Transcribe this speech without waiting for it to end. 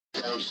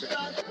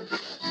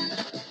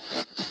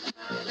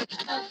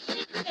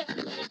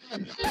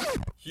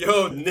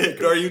Yo,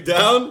 Nick, are you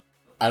down?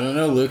 I don't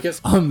know,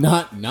 Lucas. I'm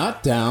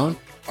not down.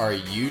 Are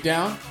you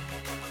down?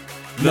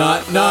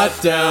 Not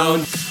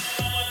down.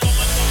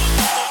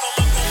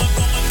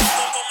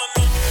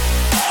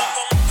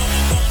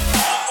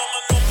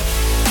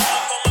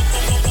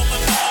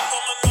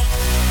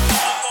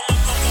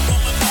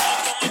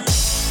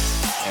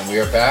 And we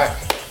are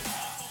back.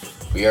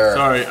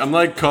 Sorry, I'm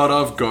like caught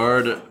off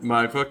guard.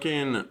 My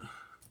fucking...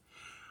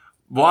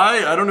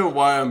 Why? I don't know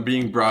why I'm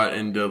being brought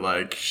into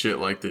like shit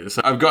like this.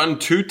 I've gotten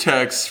 2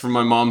 texts from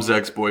my mom's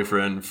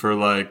ex-boyfriend for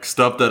like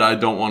stuff that I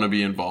don't want to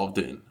be involved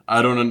in.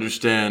 I don't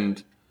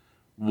understand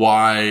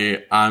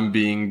why I'm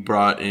being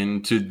brought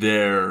into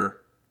their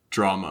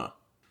drama.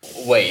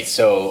 Wait,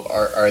 so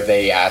are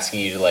they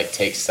asking you to like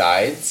take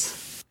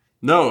sides?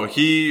 No,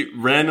 he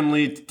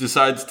randomly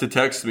decides to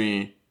text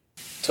me.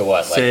 To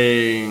what?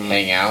 Saying, like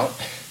hang out?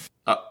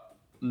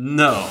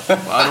 No,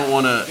 I don't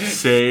want to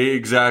say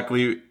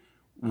exactly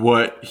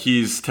what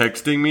he's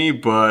texting me,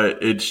 but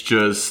it's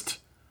just...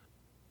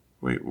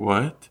 Wait,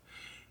 what?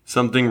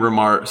 Something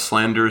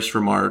slanderous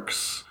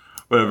remarks.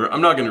 Whatever,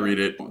 I'm not going to read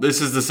it. This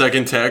is the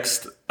second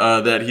text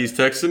that he's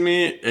texted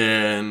me,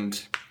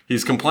 and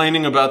he's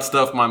complaining about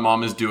stuff my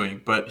mom is doing.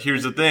 But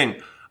here's the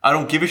thing. I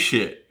don't give a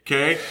shit,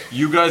 okay?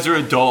 You guys are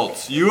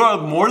adults. You are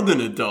more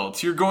than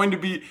adults. You're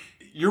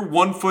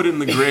 1 foot in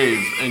the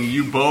grave, and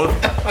you both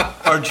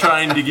are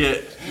trying to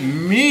get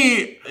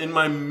me in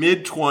my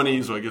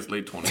mid-20s, well, I guess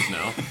late 20s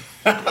now,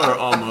 or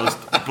almost.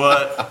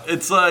 But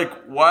it's like,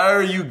 why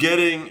are you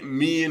getting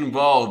me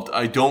involved?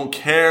 I don't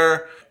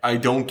care. I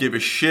don't give a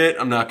shit.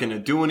 I'm not going to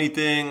do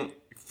anything.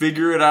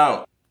 Figure it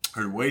out.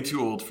 You're way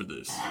too old for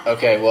this.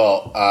 Okay,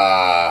 well,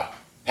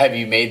 have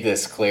you made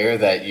this clear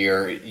that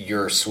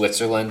you're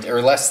Switzerland,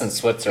 or less than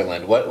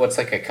Switzerland? What's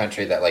like a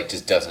country that like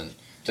just doesn't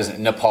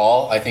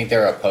Nepal? I think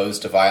they're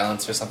opposed to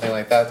violence or something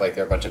like that. Like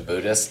they're a bunch of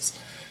Buddhists.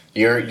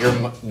 You're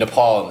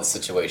Nepal in this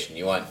situation.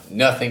 You want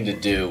nothing to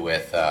do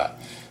with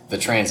the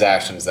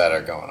transactions that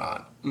are going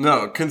on.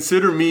 No,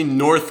 consider me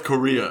North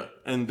Korea,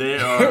 and they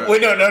are.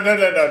 Wait, no.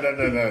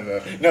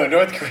 No,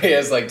 North Korea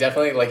is like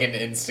definitely like an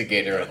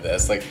instigator in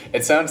this. Like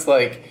it sounds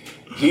like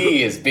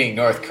he is being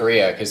North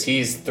Korea because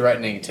he's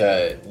threatening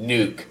to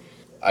nuke,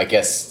 I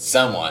guess,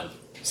 someone.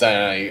 So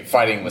you're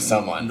fighting with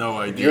someone. No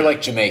idea. You're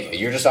like Jamaica.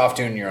 You're just off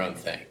doing your own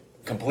thing.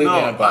 Completely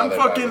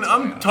unbothered.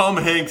 I'm Tom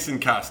Hanks in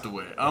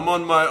Castaway. I'm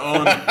on my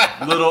own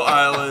little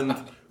island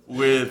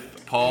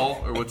with Paul,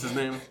 or what's his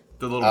name?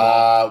 The little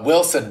ball.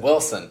 Wilson.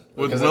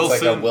 With because Wilson.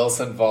 It's like a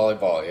Wilson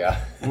volleyball,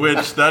 yeah.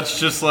 Which, that's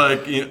just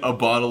like a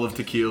bottle of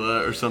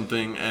tequila or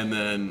something, and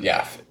then...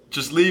 Yeah.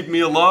 Just leave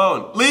me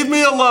alone. Leave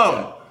me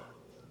alone!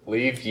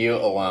 Leave you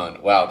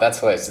alone. Wow, that's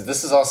hilarious. So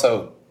this is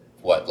also...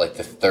 What, like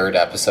the 3rd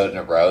episode in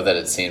a row that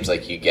it seems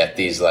like you get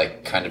these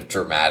like kind of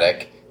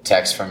dramatic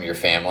texts from your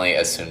family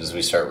as soon as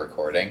we start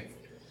recording?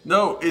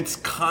 No, it's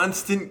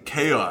constant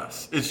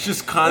chaos. It's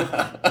just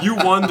you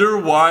wonder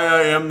why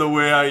I am the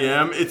way I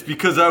am. It's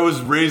because I was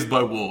raised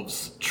by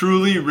wolves.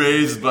 Truly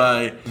raised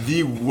by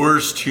the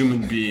worst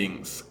human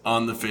beings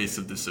on the face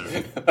of this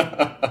earth.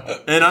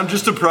 And I'm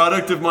just a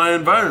product of my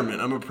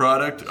environment. I'm a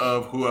product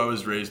of who I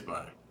was raised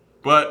by.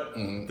 But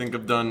I think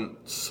I've done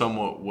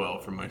somewhat well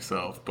for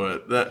myself.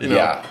 But that,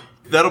 yeah.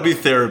 That'll be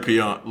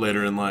therapy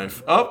later in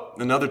life. Oh,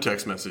 another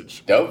text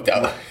message. Dope.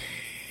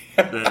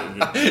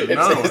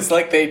 It's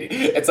like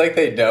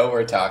they know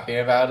we're talking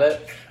about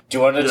it. Do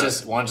you want to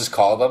just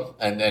call them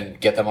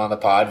and get them on the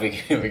pod? We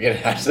can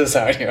hash this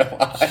out here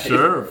live.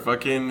 Sure,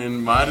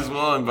 and might as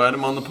well invite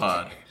him on the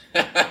pod.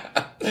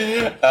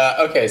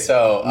 Okay,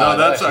 so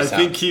no, I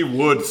think he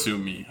would sue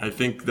me. I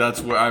think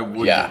that's where I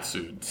would get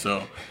sued.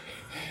 So.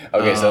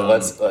 Okay, so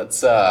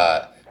let's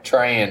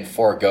try and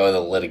forego the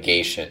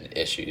litigation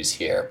issues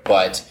here.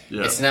 But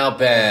it's now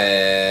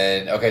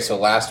been... Okay, so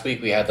last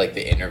week we had like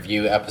the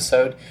interview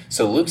episode.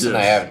 So Luke's and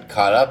I haven't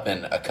caught up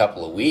in a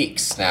couple of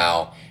weeks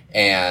now.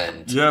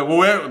 And... Yeah,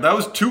 well, that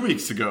was 2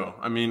 weeks ago.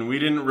 I mean, we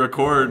didn't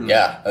record...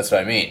 Yeah, that's what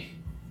I mean.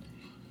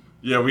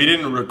 Yeah, we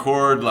didn't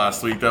record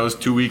last week. That was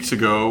 2 weeks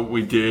ago.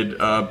 We did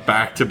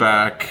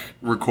back-to-back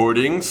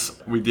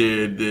recordings. We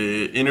did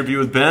the interview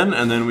with Ben,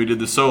 and then we did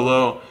the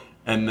solo...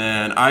 And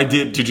then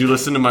did you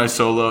listen to my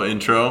solo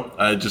intro?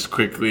 I just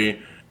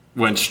quickly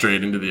went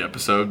straight into the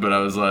episode, but I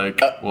was like,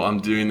 well,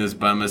 I'm doing this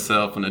by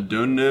myself and I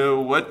don't know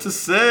what to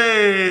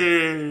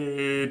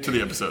say to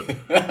the episode.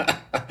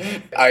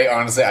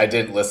 I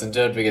didn't listen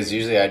to it because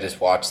usually I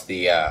just watch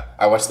the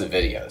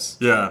videos.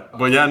 Yeah.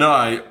 But yeah, no,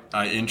 I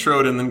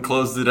introed and then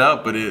closed it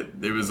out, but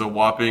it was a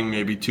whopping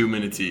maybe 2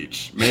 minutes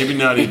each. Maybe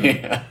not even.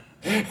 Yeah.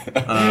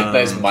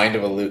 Nice mind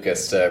of a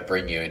Lucas to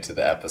bring you into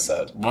the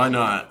episode. Why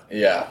not?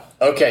 Yeah.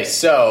 Okay,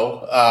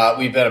 so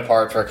we've been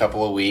apart for a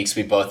couple of weeks.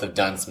 We both have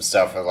done some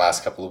stuff for the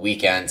last couple of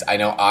weekends. I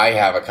know I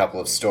have a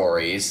couple of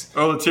stories.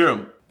 Oh, let's hear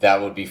them.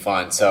 That would be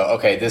fun. So,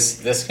 okay,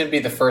 this can be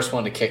the first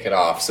one to kick it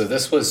off. So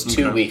this was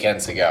 2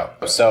 weekends ago.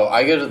 So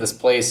I go to this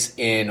place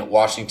in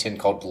Washington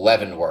called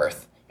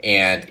Leavenworth.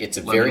 and it's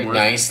a very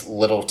nice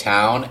little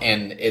town,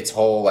 and its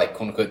whole like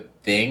quote unquote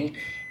thing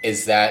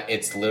is that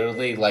it's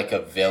literally like a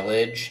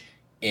village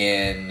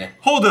in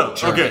Hold up.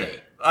 Germany. Okay.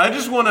 I'm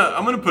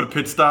going to put a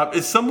pit stop.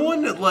 Is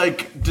someone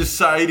like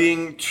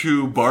deciding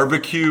to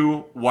barbecue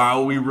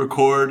while we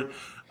record?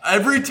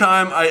 Every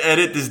time I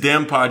edit this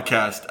damn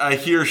podcast, I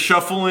hear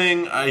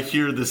shuffling, I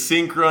hear the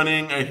sink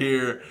running, I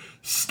hear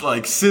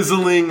like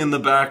sizzling in the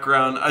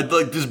background.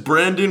 Does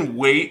Brandon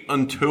wait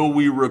until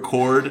we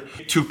record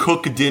to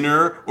cook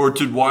dinner or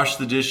to wash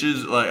the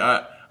dishes?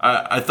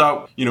 I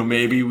thought,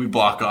 maybe we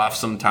block off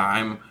some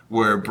time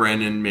where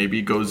Brandon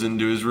maybe goes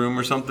into his room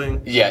or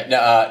something.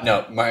 Yeah,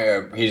 no,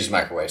 he just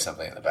microwaved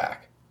something in the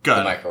back. Got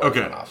the it. microwave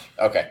went off.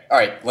 Okay, all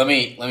right. Let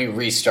me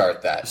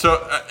restart that.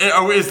 So,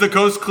 is the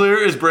coast clear?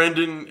 Is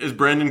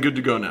Brandon good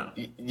to go now?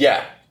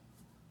 Yeah.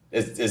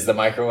 Is the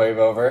microwave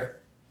over?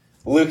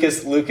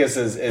 Lucas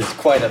is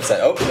quite upset.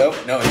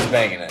 Oh no, he's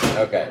banging it.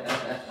 Okay.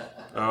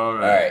 All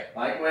right.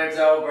 Microwave's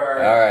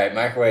over. All right,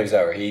 microwave's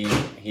over. He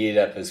heated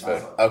up his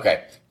food.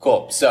 Okay,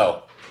 cool.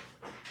 So,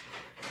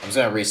 I'm just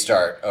going to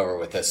restart over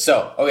with this.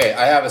 So, okay,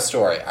 I have a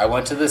story. I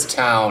went to this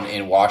town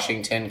in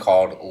Washington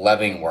called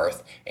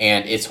Leavenworth,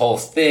 and its whole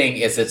thing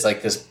is it's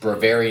like this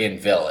Bavarian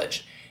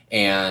village.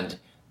 And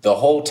the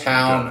whole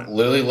town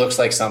literally looks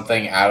like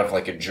something out of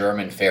like a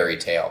German fairy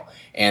tale.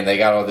 And they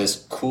got all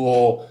this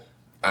cool,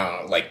 I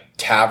don't know, like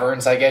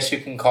taverns, I guess you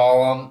can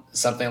call them,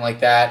 something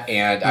like that.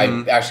 And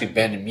I've actually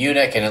been to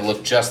Munich, and it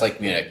looked just like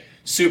Munich.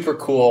 Super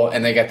cool,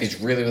 and they got these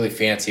really, really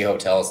fancy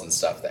hotels and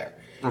stuff there.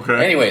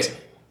 Okay. Anyways,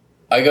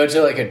 I go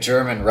to like a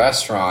German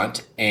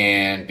restaurant,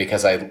 and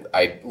because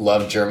I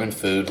love German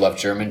food, love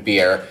German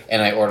beer,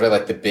 and I order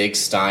like the big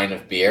stein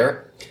of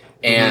beer.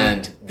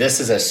 And this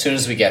is as soon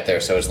as we get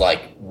there, so it's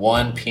like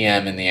 1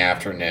 p.m. in the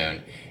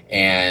afternoon,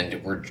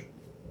 and we're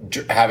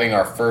having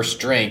our first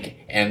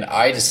drink, and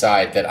I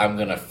decide that I'm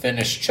going to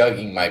finish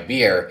chugging my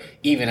beer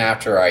even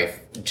after I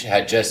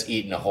had just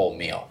eaten a whole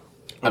meal.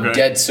 I'm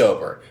dead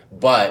sober,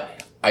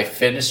 but I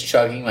finished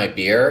chugging my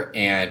beer,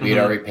 and we had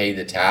already paid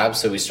the tab,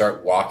 so we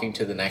start walking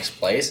to the next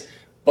place.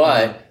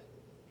 But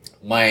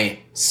my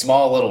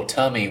small little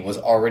tummy was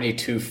already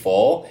too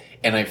full,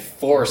 and I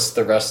forced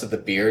the rest of the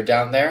beer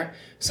down there.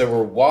 So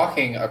we're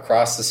walking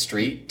across the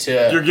street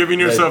to... You're giving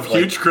yourself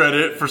huge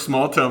credit for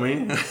small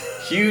tummy.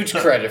 Huge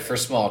credit for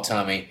small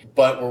tummy.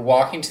 But we're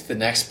walking to the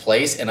next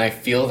place, and I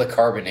feel the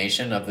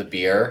carbonation of the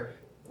beer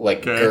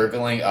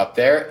gurgling up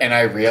there, and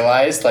I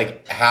realized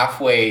like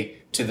halfway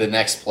to the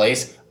next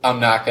place, I'm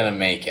not going to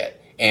make it.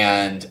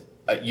 And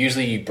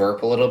usually you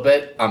burp a little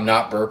bit. I'm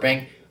not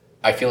burping.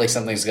 I feel like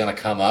something's going to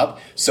come up.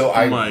 So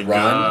I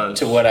run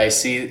to what I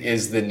see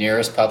is the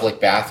nearest public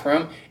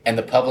bathroom, and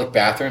the public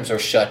bathrooms are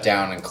shut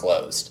down and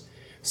closed.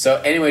 So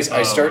anyways,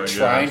 I start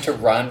trying to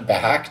run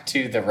back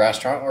to the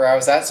restaurant where I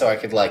was at so I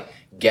could like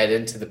get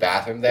into the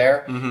bathroom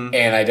there,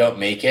 and I don't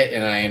make it,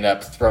 and I end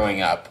up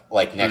throwing up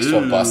like next to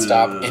a bus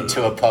stop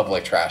into a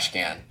public trash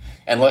can.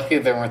 And luckily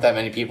there weren't that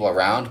many people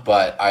around,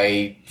 but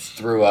I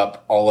threw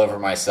up all over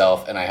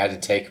myself, and I had to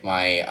take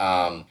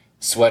my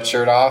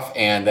sweatshirt off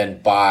and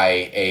then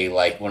buy a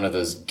one of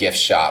those gift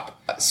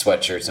shop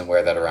sweatshirts and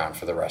wear that around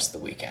for the rest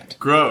of the weekend.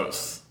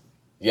 Gross.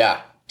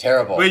 Yeah,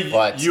 terrible. Wait,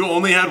 but you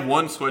only had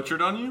one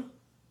sweatshirt on you?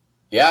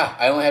 Yeah,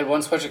 I only had one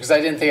sweatshirt because I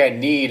didn't think I'd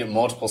need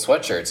multiple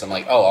sweatshirts. I'm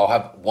like, I'll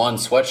have one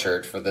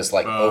sweatshirt for this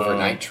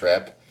overnight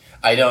trip.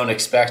 I don't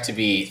expect to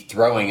be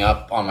throwing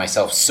up on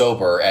myself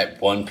sober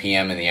at 1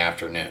 p.m. in the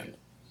afternoon.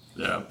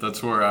 Yeah,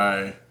 that's where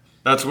I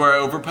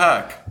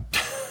overpack.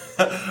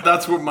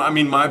 That's what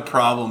my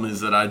problem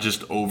is, that I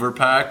just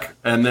overpack,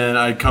 and then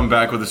I come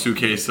back with a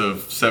suitcase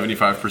of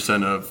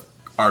 75% of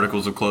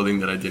articles of clothing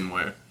that I didn't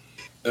wear.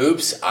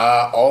 Oops.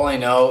 All I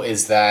know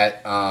is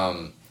that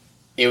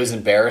it was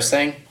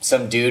embarrassing.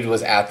 Some dude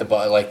was at the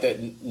bus,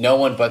 no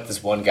one but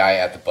this one guy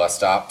at the bus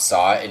stop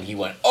saw it, and he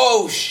went,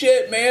 "Oh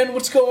shit, man,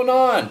 what's going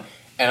on?"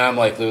 And I'm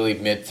literally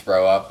mid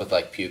throw up with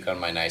puke on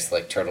my nice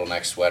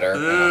turtleneck sweater,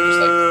 and I'm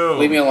just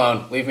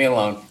leave me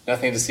alone,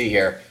 nothing to see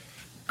here.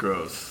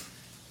 Gross.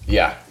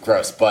 Yeah,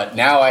 gross. But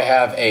now I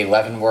have a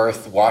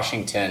Leavenworth,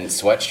 Washington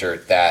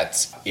sweatshirt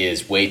that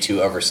is way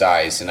too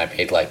oversized, and I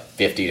paid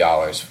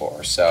 $50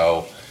 for.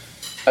 So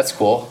that's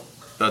cool.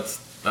 That's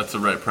the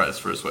right price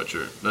for a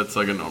sweatshirt. That's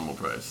a normal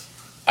price.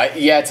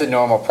 Yeah, it's a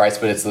normal price,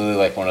 but it's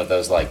literally one of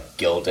those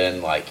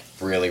Gildan,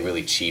 really,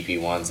 really cheapy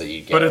ones that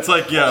you get. But it's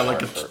a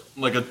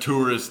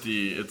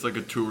touristy. It's like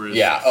a tourist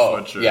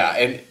sweatshirt.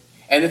 Yeah,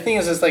 and the thing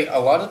is a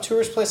lot of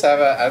tourist places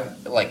have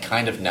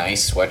kind of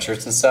nice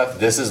sweatshirts and stuff.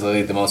 This is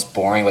literally the most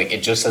boring.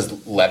 It just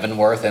says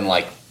Leavenworth and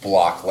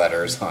block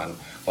letters on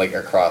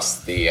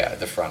across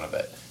the front of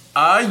it.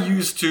 I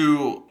used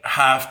to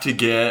have to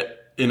get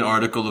an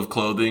article of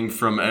clothing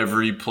from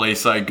every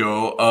place I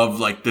go of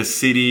the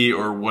city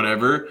or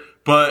whatever,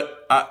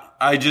 but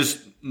I just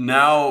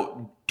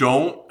now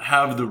don't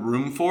have the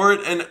room for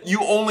it, and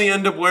you only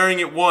end up wearing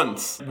it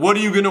once. What are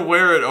you gonna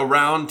wear it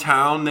around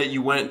town that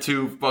you went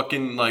to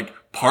fucking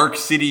Park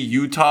City,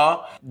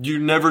 Utah? You're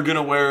never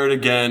gonna wear it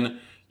again.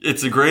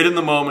 It's a great in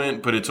the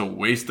moment, but it's a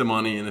waste of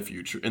money in the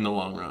future, in the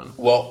long run.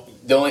 Well,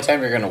 the only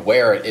time you're going to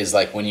wear it is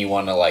like when you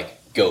want to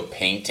like go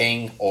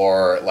painting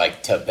or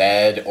like to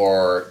bed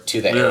or to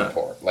the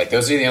airport. Like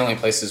those are the only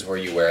places where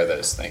you wear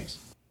those things.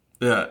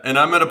 Yeah, and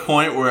I'm at a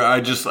point where I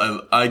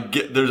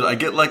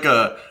get like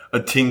a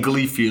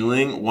tingly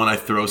feeling when I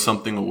throw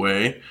something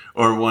away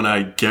or when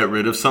I get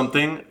rid of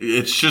something.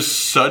 It's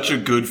just such a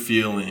good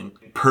feeling,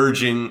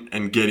 purging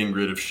and getting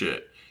rid of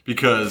shit.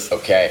 Because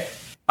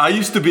I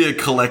used to be a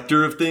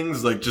collector of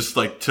things, like just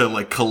like to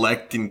like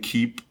collect and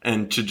keep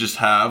and to just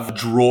have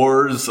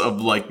drawers of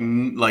like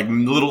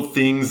little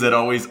things that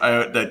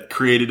that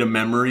created a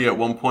memory at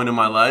one point in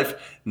my life.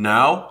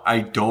 Now I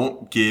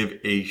don't give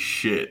a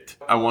shit.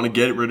 I want to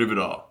get rid of it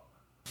all.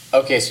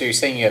 Okay, so you're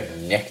saying you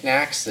have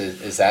knickknacks?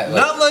 Is that like...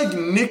 Not like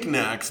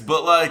knickknacks,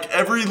 but like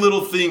every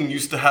little thing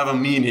used to have a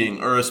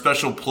meaning or a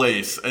special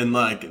place, and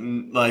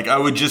like I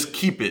would just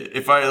keep it.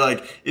 If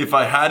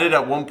I had it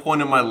at one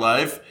point in my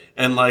life,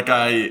 and like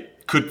I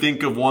could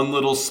think of one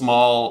little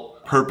small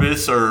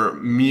purpose or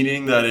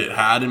meaning that it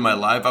had in my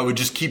life, I would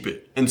just keep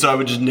it. And so I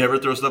would just never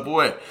throw stuff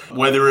away.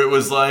 Whether it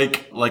was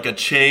like a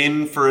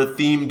chain for a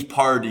themed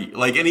party,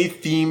 like any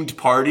themed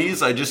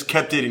parties, I just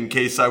kept it in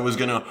case I was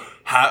gonna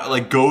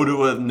go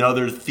to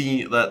another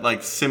theme, that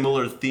like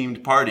similar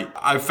themed party.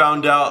 I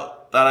found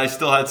out that I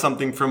still had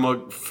something from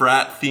a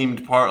frat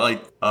themed part,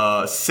 like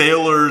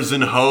sailors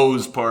and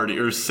hose party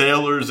or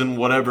sailors and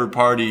whatever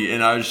party,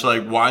 and I was just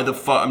like, why the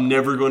fuck? I'm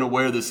never going to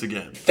wear this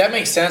again. That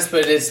makes sense,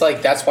 but it's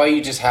like that's why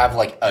you just have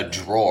like a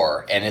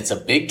drawer, and it's a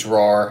big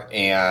drawer,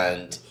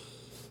 and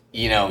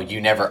you know you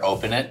never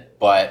open it,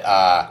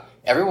 but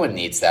everyone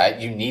needs that.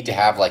 You need to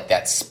have like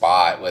that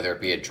spot, whether it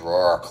be a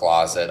drawer, a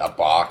closet, a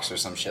box, or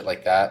some shit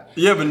like that.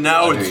 Yeah, but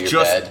now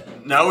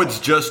it's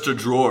just a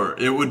drawer.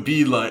 It would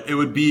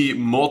be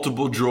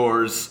multiple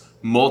drawers,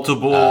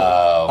 multiple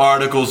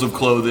articles of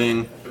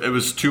clothing. It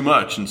was too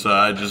much, and so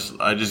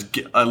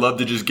I love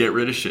to just get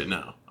rid of shit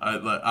now.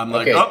 I'm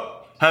like,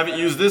 haven't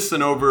used this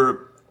in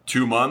over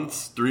 2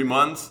 months, 3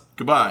 months.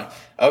 Goodbye.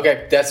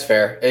 Okay, that's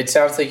fair. It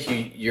sounds like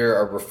you're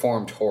a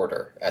reformed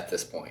hoarder at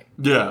this point.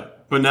 Yeah.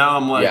 But now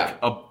I'm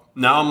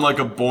like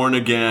a born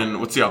again.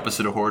 What's the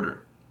opposite of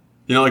hoarder?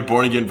 You know, like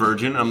born again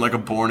virgin. I'm like a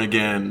born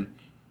again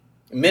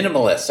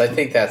minimalist. I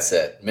think that's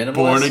it. Minimalist.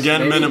 Born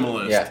again maybe?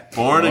 minimalist. Yeah.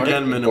 Born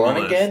again minimalist.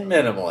 Born again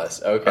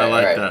minimalist. Okay.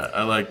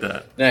 I like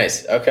that.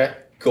 Nice. Okay.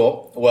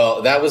 Cool.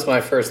 Well, that was my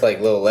first like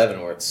little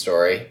Leavenworth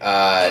story.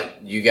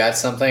 You got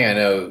something? I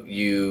know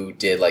you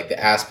did like the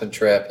Aspen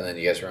trip, and then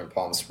you guys were in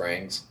Palm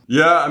Springs.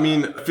 Yeah, I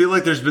mean, I feel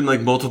like there's been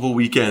like multiple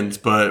weekends,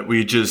 but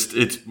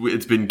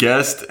it's been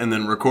guest and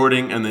then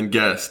recording and then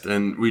guest,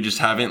 and we just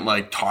haven't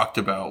like talked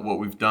about what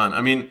we've done.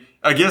 I mean,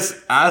 I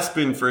guess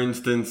Aspen, for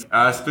instance,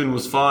 Aspen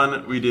was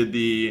fun. We did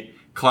the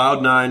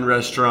Cloud9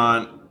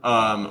 restaurant.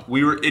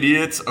 We were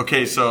idiots.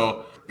 Okay,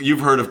 so you've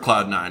heard of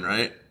Cloud9,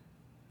 right?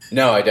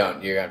 No, I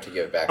don't. You're going to have to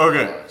give it back.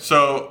 Okay,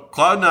 so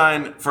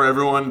Cloud9, for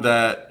everyone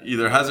that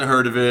either hasn't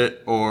heard of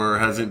it or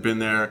hasn't been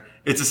there,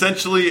 it's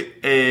essentially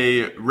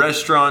a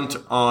restaurant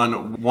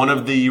on one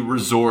of the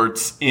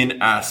resorts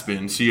in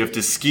Aspen. So you have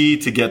to ski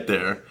to get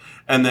there.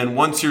 And then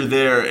once you're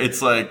there,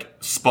 it's like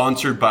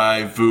sponsored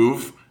by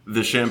Vouv,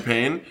 the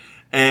champagne.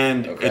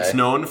 And it's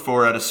known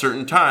for, at a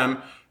certain time,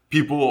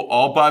 people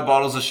all buy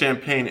bottles of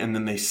champagne and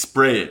then they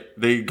spray it.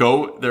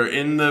 They're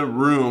in the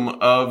room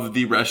of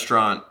the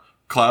restaurant,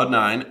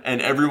 Cloud9,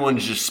 and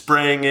everyone's just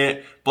spraying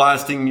it,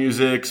 blasting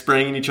music,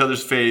 spraying in each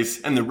other's face,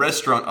 and the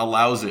restaurant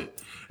allows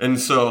it. And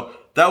so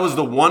that was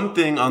the one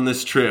thing on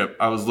this trip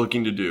I was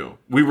looking to do.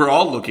 We were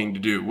all looking to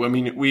do. I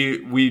mean,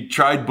 we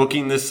tried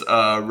booking this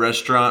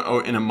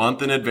restaurant in a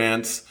month in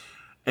advance,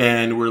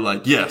 and we're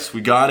like, yes,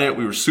 we got it.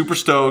 We were super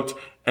stoked,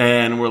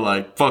 and we're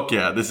like, fuck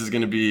yeah, this is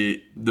going to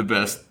be the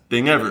best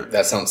thing ever.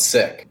 That sounds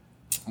sick.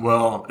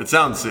 Well, it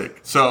sounds sick.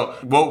 So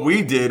what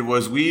we did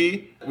was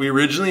we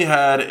originally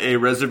had a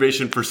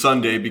reservation for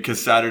Sunday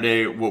because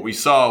Saturday what we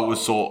saw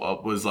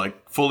was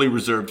like fully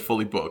reserved,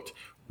 fully booked.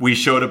 We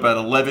showed up at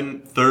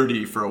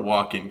 11:30 for a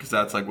walk-in because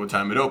that's like what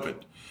time it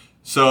opened.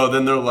 So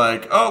then they're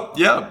like, "Oh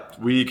yeah,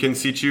 we can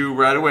seat you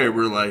right away."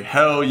 We're like,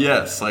 "Hell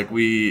yes!" Like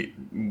we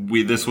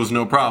this was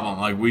no problem.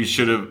 Like we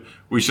should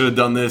have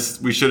done this.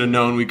 We should have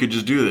known we could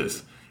just do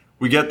this.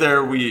 We get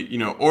there, we,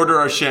 order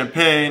our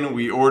champagne,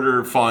 we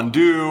order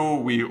fondue,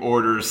 we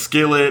order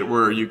skillet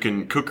where you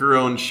can cook your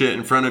own shit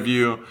in front of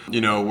you.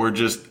 We're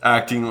just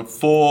acting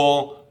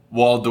full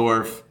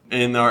Waldorf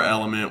in our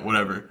element,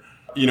 whatever.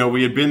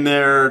 We had been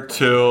there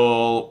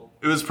till,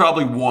 it was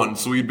probably 1.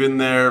 So we'd been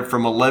there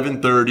from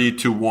 11:30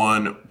 to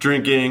 1,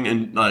 drinking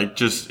and like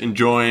just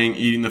enjoying,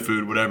 eating the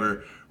food,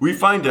 whatever. We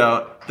find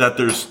out that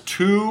there's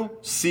 2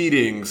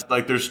 seatings,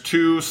 like there's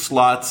 2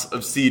 slots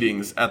of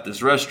seatings at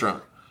this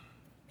restaurant.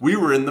 We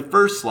were in the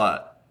first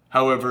slot.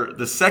 However,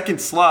 the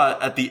second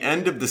slot, at the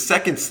end of the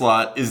second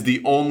slot, is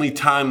the only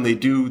time they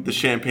do the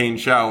champagne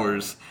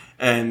showers.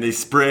 And they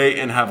spray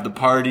and have the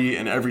party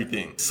and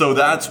everything. So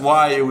that's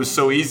why it was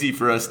so easy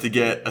for us to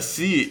get a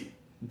seat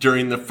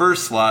during the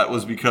first slot,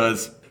 was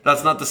because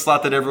that's not the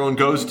slot that everyone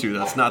goes to.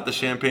 That's not the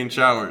champagne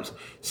showers.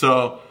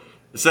 So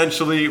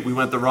essentially, we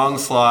went the wrong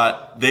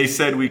slot. They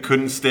said we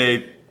couldn't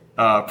stay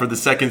for the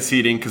second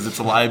seating because it's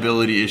a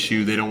liability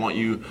issue. They don't want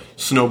you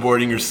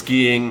snowboarding or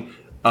skiing,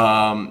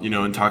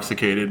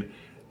 intoxicated.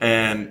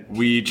 And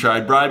we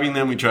tried bribing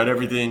them. We tried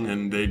everything,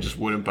 and they just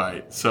wouldn't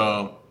bite.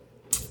 So,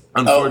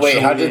 unfortunately,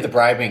 how did the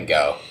bribing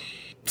go?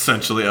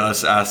 Essentially,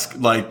 us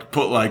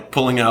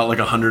pulling out like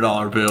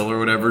 $100 bill or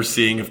whatever,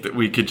 seeing if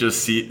we could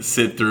just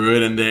sit through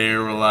it, and they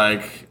were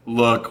like,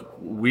 "Look,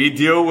 we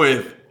deal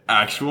with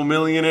actual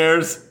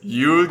millionaires.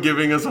 You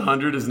giving us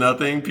 100 is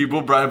nothing.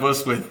 People bribe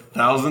us with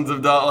thousands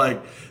of dollars.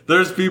 Like,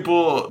 there's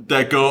people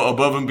that go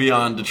above and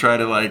beyond to try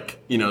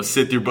to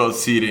sit through both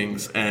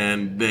seatings,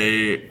 and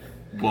they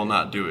will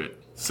not do it."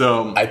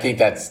 So I think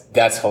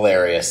that's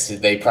hilarious.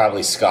 They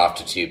probably scoffed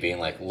at you, being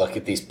like, "Look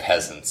at these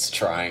peasants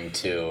trying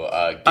to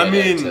get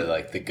into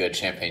like the good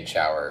champagne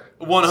shower."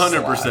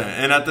 100%.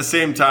 And at the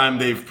same time,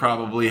 they've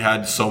probably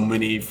had so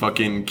many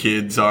fucking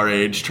kids our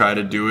age try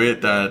to do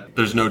it that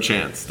there's no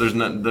chance. There's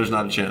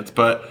not a chance.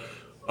 But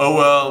oh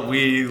well,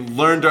 we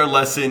learned our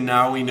lesson.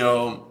 Now we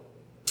know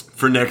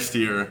for next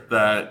year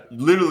that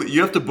literally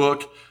you have to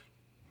book.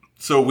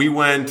 So we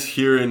went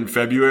here in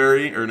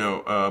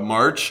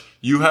March.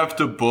 You have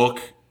to book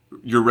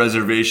your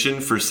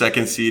reservation for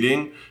second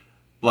seating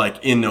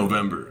like in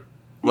November,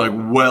 like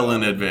well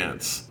in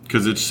advance,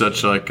 because it's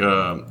such like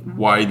a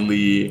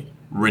widely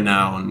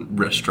renowned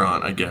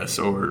restaurant, I guess,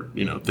 or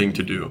thing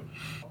to do.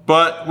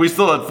 But we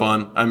still had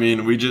fun. I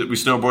mean, we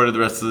snowboarded the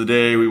rest of the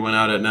day. We went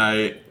out at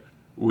night.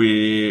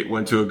 We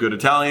went to a good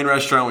Italian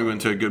restaurant. We went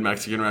to a good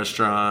Mexican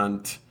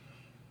restaurant.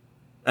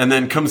 And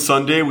then come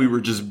Sunday, we were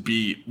just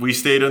beat. We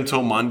stayed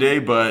until Monday,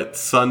 but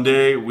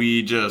Sunday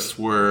we just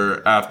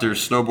were, after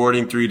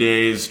snowboarding 3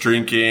 days,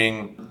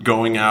 drinking,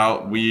 going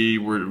out, we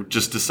were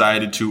just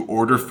decided to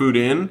order food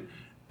in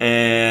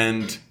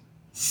and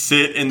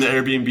sit in the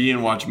Airbnb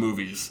and watch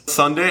movies.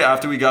 Sunday,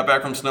 after we got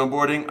back from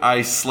snowboarding,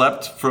 I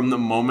slept from the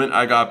moment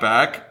I got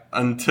back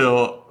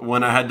until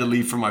when I had to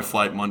leave for my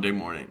flight Monday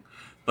morning.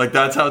 Like,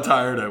 that's how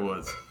tired I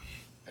was.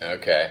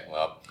 Okay,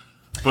 well.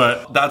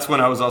 But that's when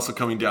I was also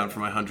coming down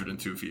from my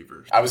 102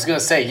 fever. I was going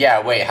to say,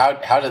 yeah, wait,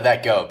 how did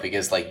that go?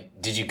 Because,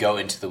 did you go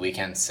into the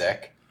weekend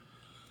sick?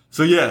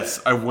 So, yes,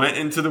 I went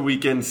into the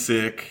weekend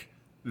sick.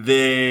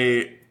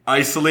 They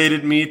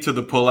isolated me to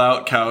the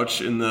pull-out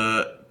couch in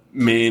the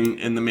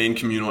main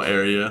communal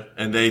area,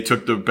 and they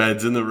took the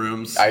beds in the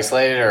rooms.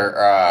 Isolated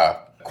or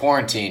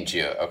quarantined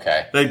you?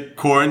 Okay. They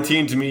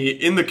quarantined me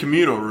in the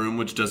communal room,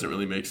 which doesn't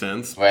really make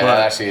sense. Well,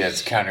 actually,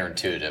 that's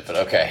counterintuitive, but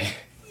okay.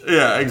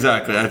 Yeah,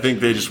 exactly. I think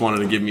they just wanted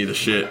to give me the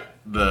shit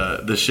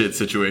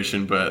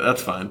situation, but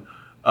that's fine.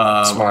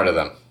 Smart of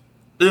them.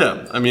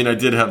 Yeah, I mean, I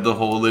did have the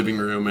whole living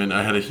room, and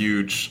I had it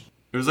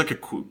was like a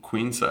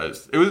queen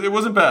size. It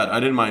wasn't bad.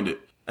 I didn't mind it.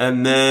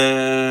 And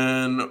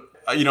then,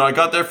 I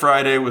got there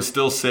Friday, was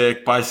still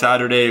sick. By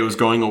Saturday, it was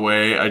going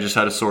away. I just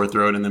had a sore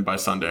throat, and then by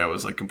Sunday, I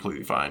was like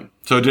completely fine.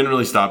 So it didn't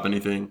really stop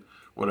anything.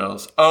 What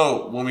else?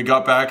 Oh, when we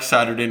got back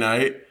Saturday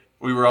night,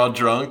 we were all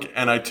drunk,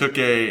 and I took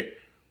a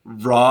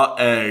raw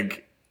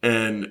egg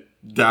and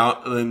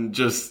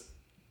just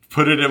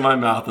put it in my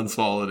mouth and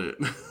swallowed it.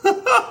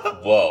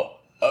 Whoa.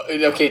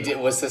 Okay,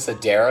 was this a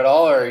dare at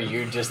all, or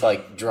you just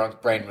like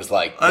drunk brain was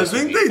like? I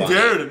think they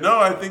dared it. No,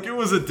 I think it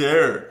was a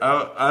dare.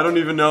 I don't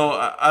even know.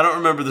 I don't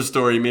remember the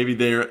story. Maybe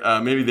they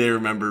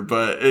remember,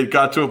 but it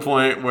got to a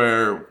point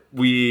where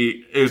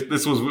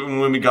this was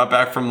when we got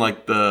back from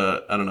like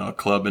a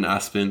club in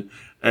Aspen,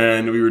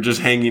 and we were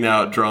just hanging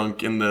out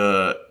drunk in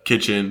the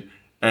kitchen,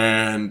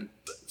 and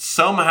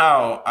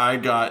somehow I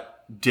got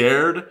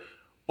dared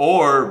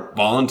or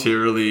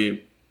volunteered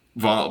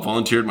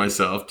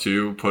myself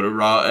to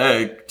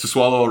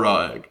swallow a raw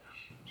egg.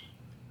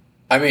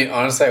 I mean,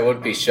 honestly, I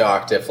wouldn't be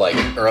shocked if like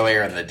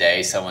earlier in the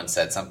day someone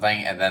said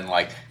something and then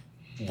like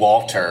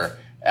Walter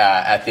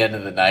at the end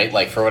of the night,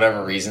 like for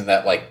whatever reason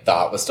that like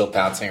thought was still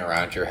bouncing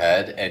around your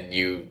head and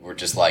you were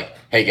just like,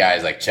 "Hey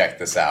guys, like check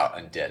this out,"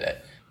 and did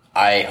it.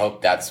 I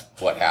hope that's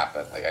what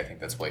happened. Like, I think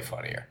that's way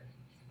funnier.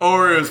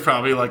 Or it was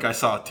probably like I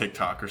saw a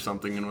TikTok or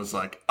something and was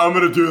like, "I'm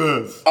going to do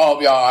this." Oh,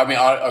 yeah. I mean,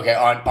 okay.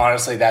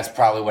 Honestly, that's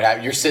probably what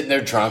happened. You're sitting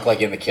there drunk, like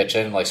in the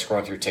kitchen, like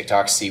scrolling through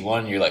TikTok, see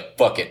one, and you're like,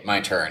 "Fuck it,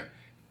 my turn.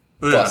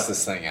 Bust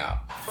this thing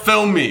out.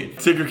 Film me.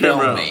 Take your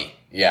camera out." Film me.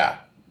 Yeah,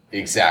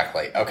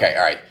 exactly. Okay,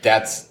 all right.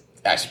 That's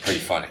actually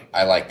pretty funny.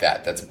 I like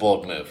that. That's a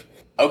bold move.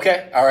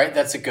 Okay, all right.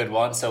 That's a good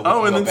one. So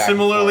and then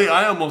similarly,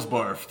 I almost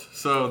barfed.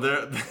 So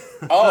there.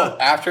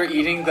 After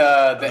eating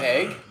the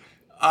egg?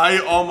 I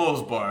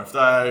almost barfed.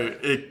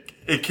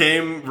 It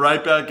came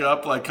right back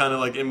up, like kind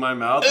of like in my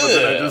mouth, but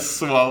then I just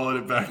swallowed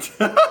it back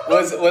down.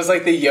 Was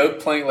like the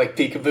yolk playing like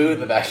peekaboo in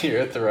the back of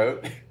your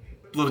throat?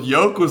 The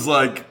yolk was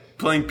like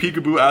playing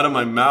peekaboo out of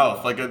my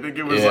mouth. Like I think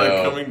it was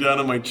like coming down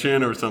on my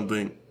chin or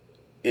something.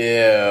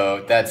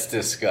 Ew, that's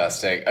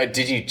disgusting.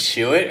 Did you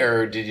chew it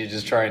or did you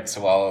just try and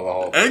swallow the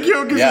whole thing? Egg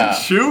yolk isn't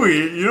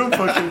chewy. You don't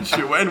fucking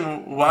chew.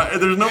 And why?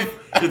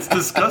 It's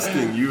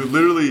disgusting.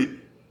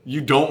 You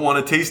don't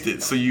want to taste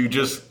it, so you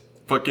just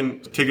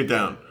fucking take it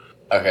down.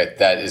 Okay,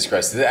 that is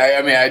gross.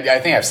 I mean, I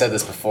think I've said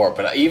this before,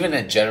 but even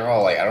in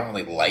general, like I don't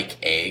really like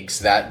eggs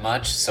that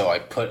much, so I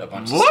put a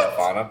bunch of stuff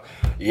on them.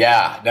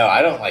 Yeah, no,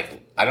 I don't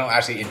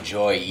actually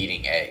enjoy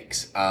eating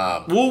eggs.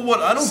 Well,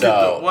 what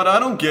I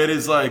don't get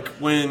is like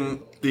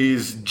when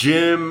these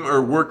gym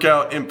or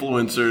workout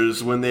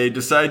influencers, when they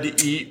decide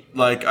to eat,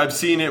 like I've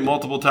seen it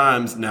multiple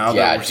times now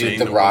that we're saying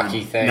the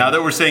Rocky thing. Now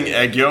that we're saying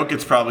egg yolk,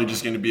 it's probably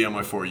just going to be on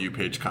my For You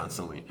page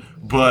constantly.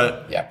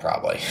 But yeah,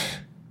 probably.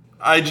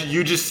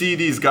 You just see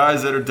these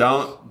guys that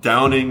are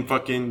downing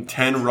fucking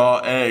 10 raw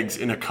eggs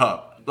in a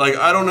cup. Like,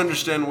 I don't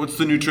understand what's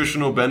the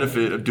nutritional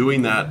benefit of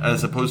doing that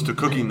as opposed to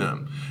cooking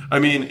them. I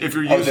mean, if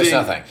you're using... there's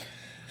nothing.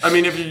 I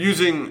mean, if you're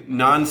using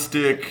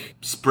non-stick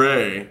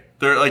spray,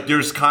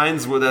 there's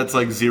kinds where that's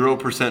like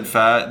 0%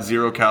 fat,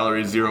 0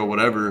 calories, 0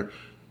 whatever.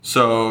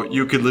 So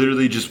you could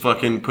literally just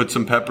fucking put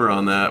some pepper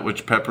on that,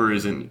 which pepper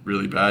isn't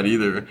really bad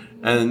either.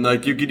 And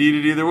like, you could eat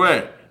it either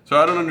way. So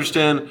I don't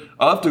understand.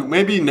 I'll have to,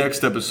 maybe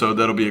next episode,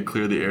 that'll be a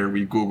Clear the Air.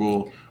 We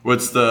Google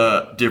what's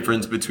the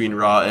difference between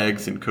raw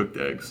eggs and cooked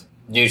eggs.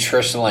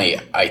 Nutritionally,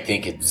 I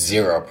think it's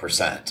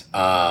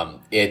 0%.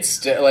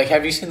 It's like,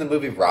 have you seen the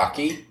movie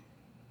Rocky?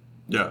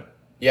 Yeah.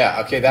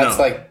 Yeah, okay, that's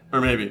no. like... Or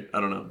maybe,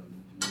 I don't know.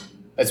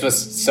 It's with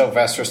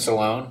Sylvester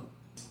Stallone?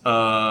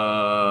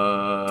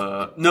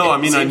 No, I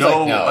mean, I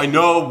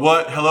know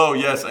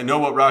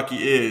what Rocky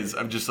is.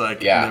 I'm just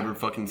like, never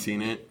fucking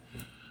seen it.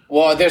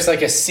 Well, there's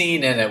like a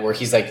scene in it where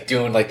he's like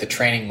doing like the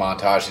training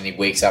montage and he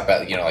wakes up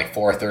at, like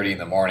 4:30 in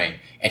the morning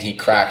and he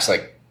cracks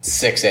like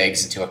 6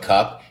 eggs into a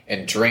cup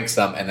and drinks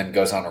them and then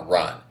goes on a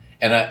run.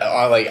 And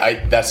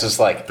that's just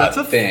like that's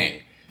a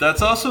thing.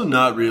 That's also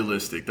not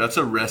realistic. That's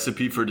a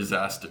recipe for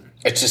disaster.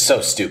 It's just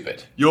so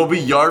stupid. You'll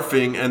be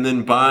yarfing and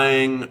then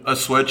buying a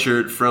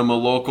sweatshirt from a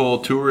local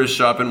tourist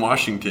shop in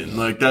Washington.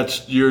 Like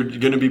you're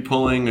going to be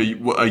pulling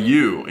a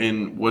U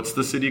in, what's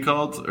the city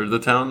called? Or the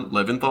town?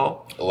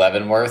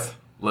 Leavenworth.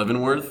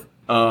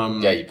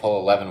 Yeah, you pull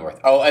a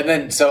Leavenworth. Oh, and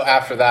then so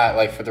after that,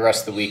 like for the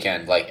rest of the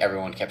weekend, like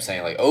everyone kept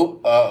saying like,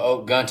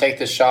 gonna take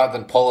this shot,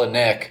 then pull a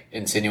Nick,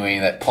 insinuating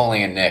that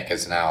pulling a Nick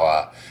is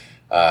now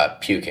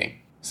puking.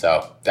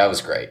 So that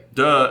was great.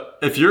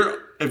 If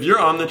you're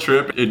on the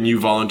trip and you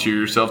volunteer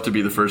yourself to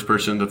be the first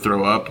person to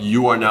throw up,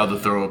 you are now the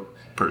throw up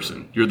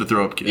person. You're the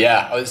throw up kid.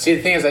 Yeah. See,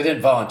 the thing is, I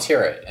didn't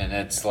volunteer it, and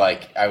it's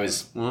like I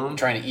was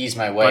trying to ease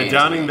my way. By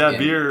downing that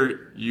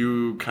beer,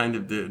 you kind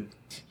of did.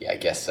 Yeah, I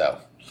guess so.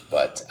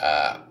 But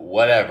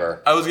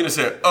whatever. I was gonna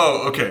say,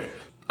 okay.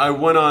 I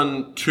went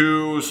on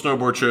 2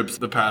 snowboard trips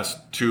the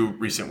past 2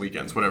 recent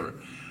weekends, whatever,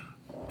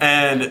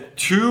 and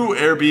 2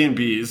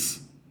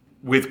 Airbnbs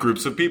with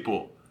groups of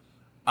people.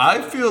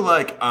 I feel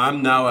like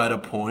I'm now at a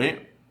point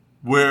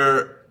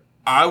where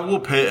I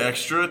will pay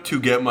extra to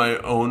get my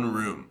own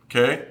room.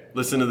 Okay?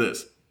 Listen to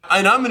this.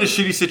 And I'm in a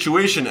shitty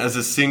situation as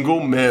a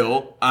single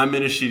male. I'm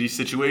in a shitty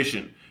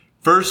situation.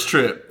 First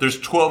trip, there's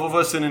 12 of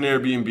us in an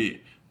Airbnb.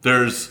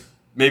 There's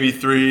maybe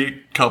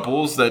 3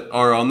 couples that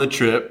are on the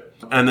trip.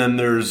 And then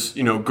there's,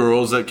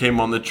 girls that came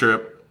on the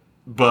trip.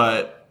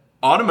 But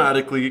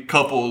automatically,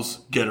 couples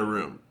get a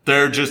room.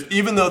 They're just,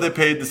 even though they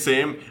paid the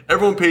same,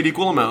 everyone paid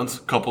equal amounts,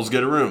 couples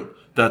get a room.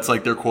 That's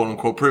like their quote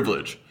unquote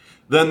privilege.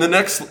 Then the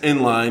next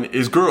in line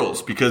is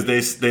girls because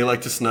they like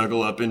to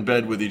snuggle up in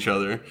bed with each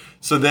other.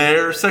 So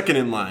they're second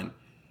in line.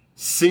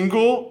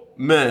 Single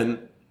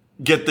men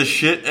get the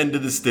shit end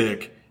of the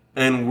stick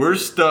and we're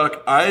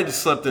stuck. I had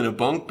slept in a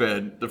bunk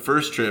bed the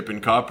first trip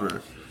in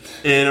Copper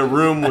in a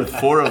room with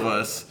 4 of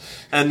us.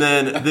 And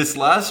then this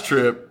last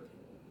trip,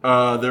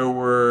 there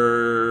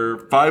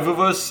were 5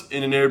 of us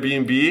in an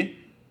Airbnb.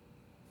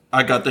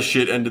 I got the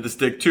shit end of the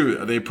stick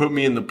too. They put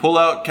me in the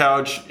pull-out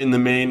couch in the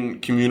main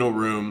communal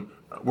room,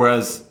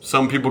 whereas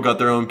some people got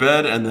their own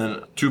bed and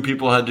then 2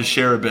 people had to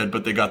share a bed,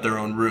 but they got their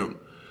own room.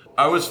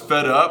 I was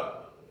fed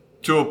up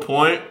to a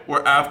point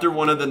where after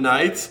one of the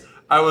nights,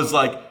 I was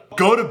like,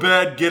 go to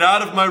bed, get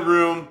out of my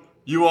room.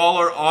 You all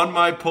are on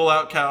my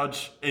pull-out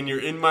couch and you're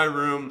in my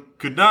room.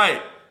 Good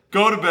night.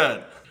 Go to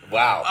bed.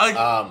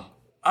 Wow.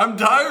 I'm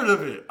tired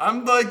of it.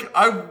 I'm like,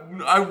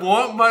 I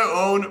want my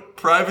own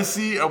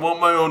privacy. I want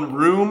my own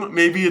room.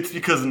 Maybe it's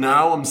because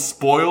now I'm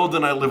spoiled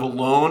and I live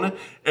alone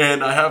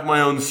and I have my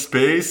own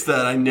space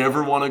that I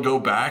never want to go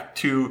back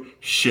to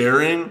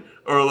sharing,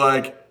 or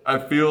like, I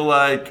feel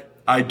like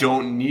I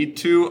don't need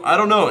to. I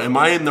don't know. Am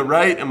I in the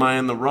right? Am I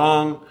in the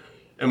wrong?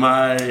 Am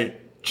I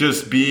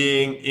just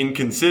being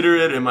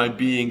inconsiderate? Am I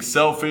being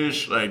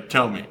selfish? Like,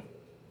 tell me.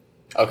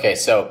 Okay,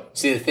 so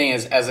see, the thing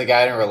is, as a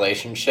guy in a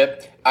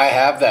relationship, I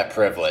have that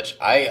privilege.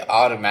 I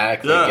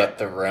automatically get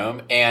the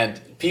room, and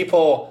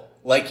people,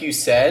 like you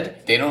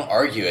said, they don't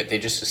argue it. They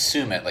just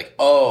assume it. Like,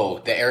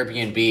 the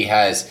Airbnb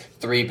has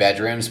 3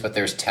 bedrooms, but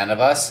there's 10 of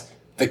us.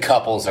 The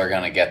couples are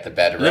going to get the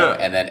bedroom,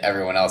 and then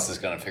everyone else is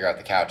going to figure out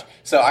the couch.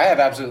 So I have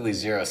absolutely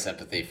 0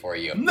 sympathy for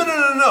you.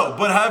 No.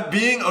 But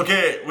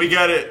we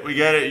get it.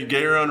 You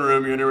get your own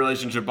room. You're in a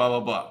relationship, blah,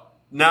 blah, blah.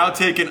 Now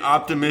take an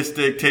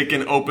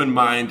open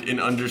mind and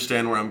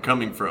understand where I'm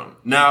coming from.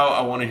 Now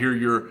I want to hear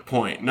your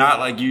point. Not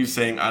like you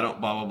saying, I don't,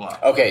 blah, blah,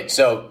 blah. Okay,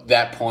 so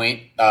that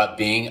point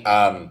being,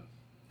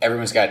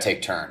 everyone's got to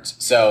take turns.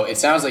 So it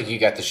sounds like you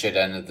got the shit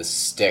end of the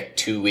stick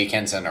 2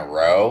 weekends in a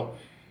row.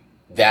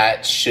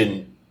 That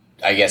shouldn't,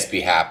 I guess,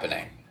 be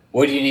happening.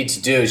 What you need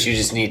to do is you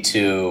just need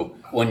to,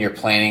 when you're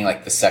planning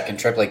like the second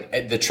trip,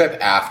 like the trip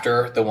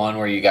after the one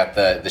where you got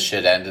the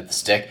shit end of the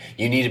stick,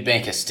 you need to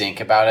make a stink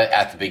about it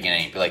at the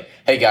beginning. Be like,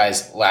 hey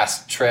guys,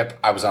 last trip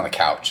I was on the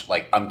couch.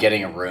 Like, I'm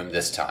getting a room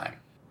this time.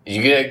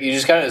 You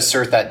just got to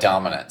assert that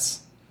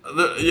dominance.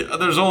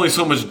 There's only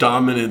so much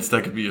dominance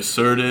that could be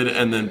asserted,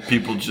 and then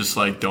people just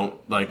aren't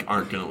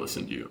going to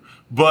listen to you.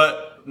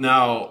 But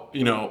now,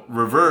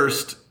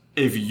 reversed,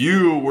 if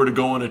you were to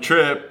go on a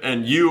trip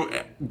and you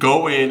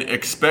go in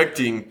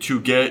expecting to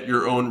get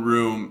your own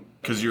room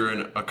because you're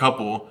in a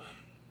couple,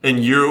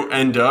 and you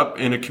end up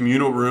in a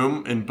communal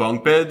room in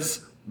bunk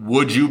beds,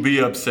 would you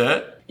be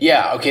upset?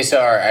 Yeah. Okay.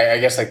 So I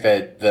guess like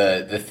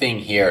the thing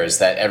here is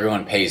that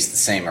everyone pays the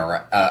same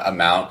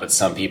amount, but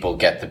some people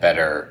get the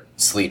better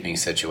sleeping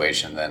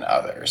situation than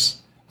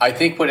others. I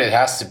think what it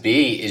has to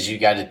be is you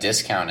got to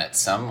discount it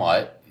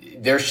somewhat.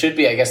 There should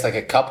be, I guess, like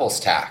a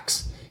couples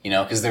tax,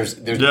 because there's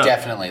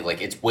definitely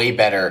like it's way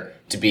better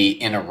to be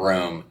in a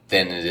room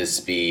than it is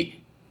to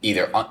be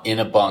either in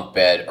a bunk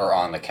bed or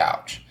on the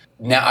couch.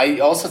 Now, I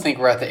also think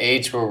we're at the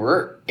age where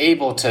we're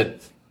able to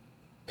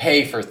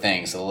pay for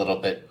things a little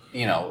bit,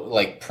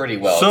 like pretty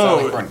well. So, it's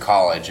not like we're in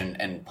college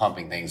and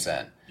pumping things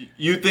in.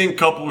 You think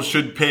couples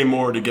should pay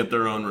more to get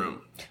their own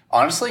room?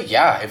 Honestly,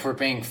 yeah. If we're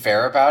being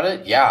fair about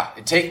it, yeah.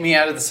 Take me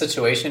out of the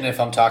situation if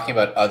I'm talking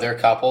about other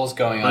couples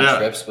going on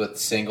trips with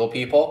single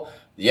people.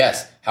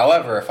 Yes.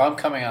 However, if I'm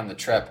coming on the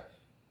trip,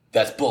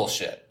 that's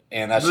bullshit.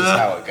 And that's just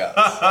how it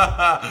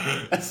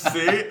goes.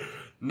 See?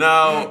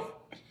 Now,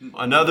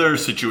 another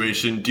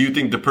situation. Do you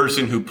think the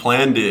person who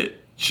planned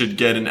it should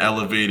get an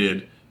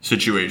elevated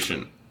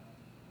situation?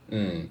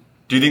 Do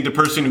you think the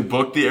person who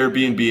booked the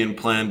Airbnb and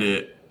planned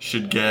it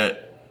should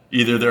get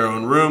either their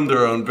own room,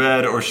 their own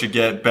bed, or should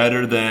get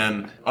better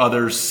than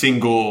other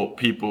single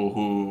people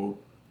who?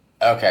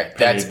 Okay,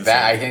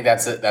 I think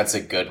that's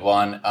a good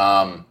one.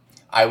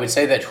 I would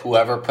say that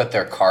whoever put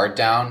their card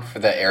down for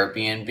the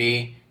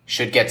Airbnb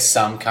should get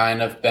some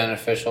kind of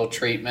beneficial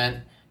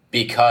treatment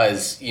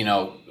because,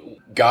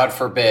 God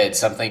forbid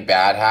something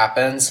bad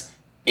happens,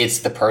 it's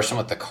the person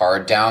with the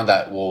card down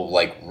that will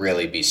like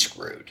really be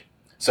screwed.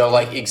 So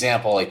like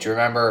example, like do you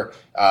remember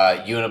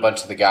you and a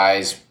bunch of the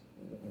guys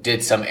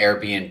did some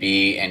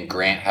Airbnb and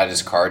Grant had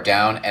his card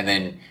down and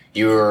then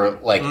you were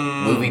like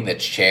moving the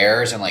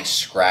chairs and like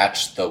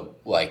scratched the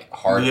like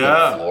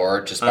hardwood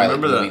floor just by like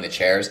moving the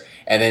chairs.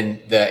 And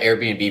then the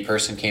Airbnb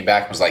person came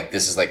back and was like,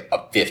 this is like a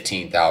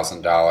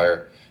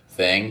 $15,000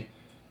 thing.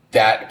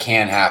 That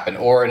can happen.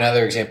 Or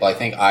another example, I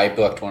think I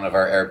booked one of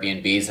our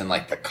Airbnbs and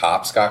like the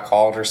cops got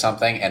called or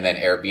something. And then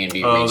Airbnb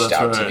reached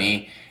out to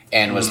me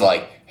and was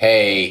like,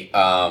 hey,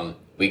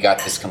 we got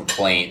this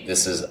complaint.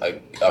 This is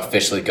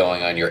officially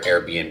going on your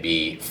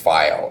Airbnb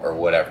file or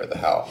whatever the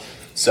hell.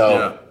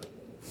 So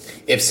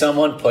if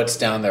someone puts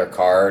down their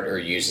card or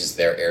uses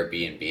their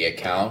Airbnb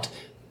account,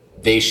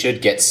 they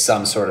should get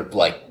some sort of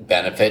like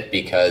benefit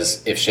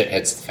because if shit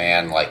hits the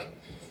fan, like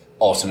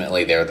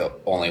ultimately they're the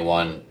only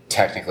one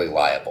technically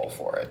liable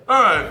for it.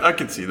 All right, I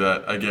can see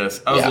that. I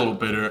guess I was a little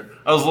bitter.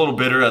 I was a little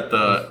bitter at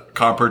the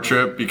copper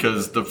trip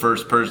because the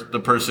the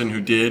person who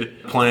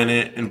did plan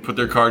it and put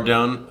their card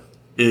down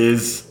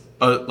is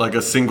like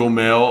a single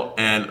male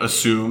and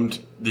assumed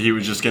that he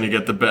was just going to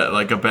get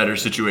a better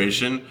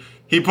situation.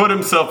 He put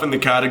himself in the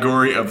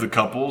category of the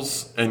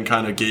couples and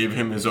kind of gave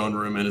him his own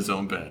room and his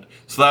own bed.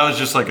 So that was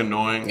just like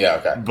annoying.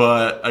 Yeah, okay.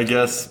 But I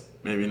guess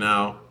maybe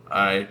now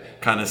I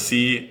kind of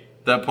see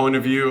that point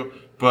of view.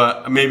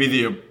 But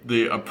maybe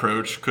the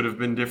approach could have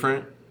been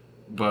different.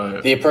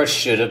 But the approach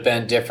should have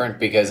been different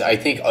because I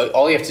think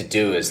all you have to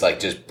do is like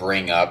just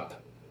bring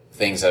up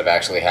things that have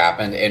actually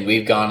happened. And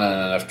we've gone on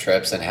enough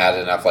trips and had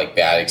enough like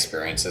bad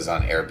experiences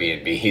on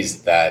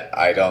Airbnbs that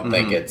I don't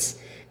think it's...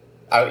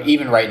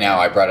 even right now,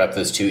 I brought up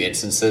those two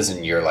instances,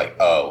 and you're like,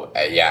 "Oh,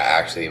 yeah,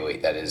 actually,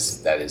 wait, that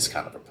is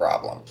kind of a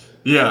problem."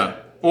 Yeah,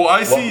 well,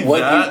 I see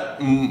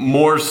that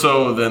more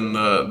so than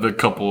the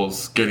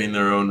couples getting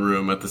their own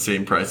room at the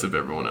same price of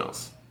everyone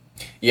else.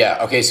 Yeah.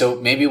 Okay. So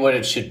maybe what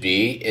it should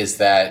be is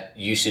that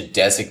you should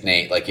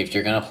designate, like, if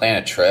you're going to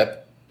plan a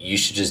trip, you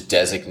should just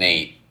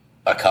designate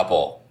a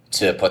couple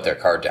to put their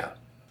card down.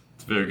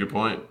 That's a very good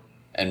point.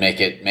 And make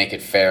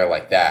it fair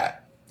like that.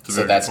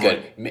 So that's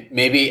good.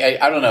 Maybe,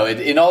 I don't know,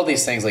 in all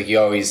these things, like you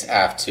always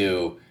have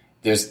to,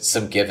 there's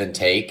some give and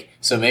take.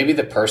 So maybe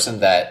the person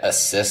that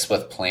assists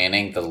with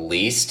planning the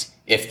least,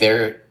 if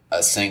they're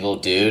a single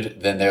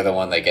dude, then they're the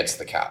one that gets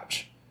the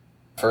couch.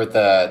 For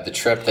the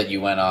trip that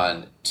you went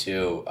on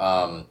to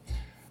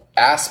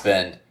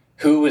Aspen,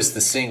 who was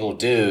the single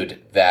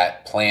dude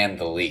that planned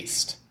the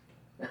least?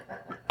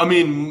 I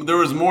mean, there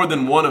was more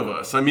than one of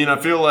us. I mean, I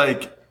feel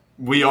like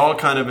we all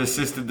kind of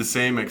assisted the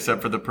same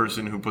except for the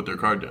person who put their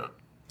card down.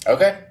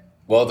 Okay.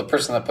 Well, the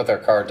person that put their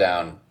card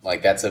down,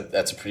 like that's a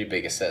pretty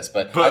big assist.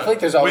 But I feel like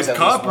there's always at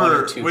least one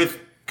or two. With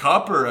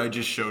Copper, I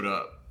just showed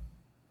up.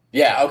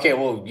 Yeah, okay,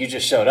 well, you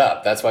just showed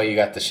up. That's why you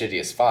got the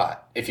shittiest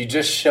spot. If you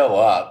just show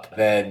up,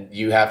 then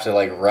you have to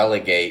like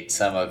relegate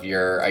some of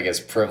your, I guess,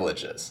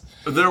 privileges.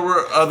 But there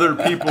were other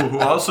people who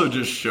also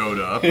just showed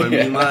up. I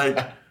mean, like...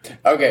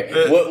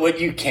 Okay, what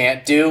you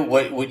can't do,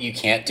 what you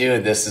can't do,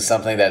 and this is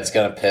something that's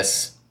going to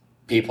piss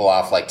people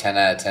off like 10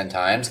 out of 10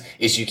 times,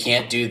 is you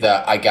can't do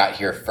the I got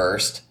here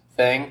first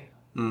thing.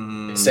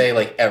 Say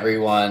like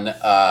everyone,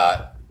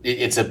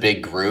 it's a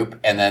big group,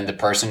 and then the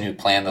person who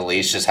planned the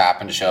lease just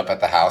happened to show up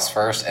at the house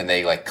first, and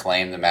they like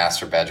claim the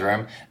master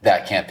bedroom.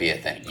 That can't be a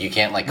thing. You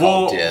can't like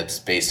call dibs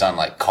based on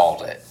like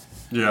called it.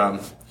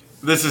 Yeah.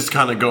 This is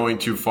kind of going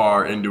too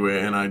far into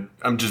it, and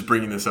I'm just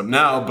bringing this up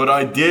now, but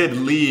I did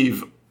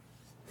leave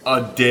a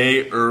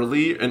day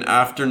early, an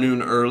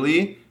afternoon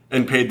early,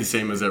 and paid the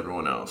same as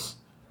everyone else.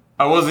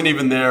 I wasn't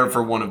even there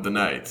for one of the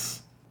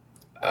nights.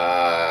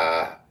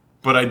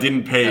 But I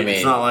didn't pay. I mean,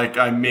 it's not like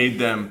I made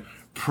them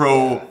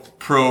prorate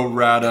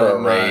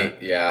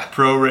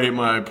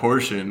my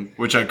portion,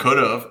 which I could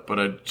have, but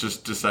I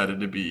just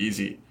decided to be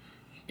easy.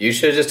 You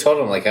should have just told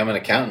them, like, I'm an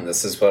accountant.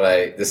 This is what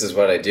I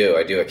do.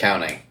 I do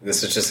accounting.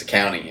 This is just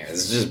accounting here.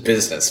 This is just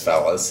business,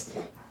 fellas.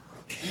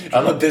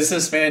 I'm a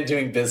businessman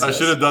doing business. I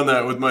should have done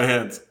that with my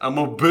hands. I'm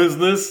a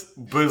business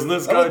guy. I'm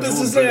a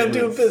businessman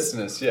doing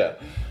business. Yeah,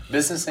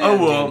 businessman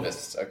doing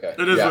business. Okay,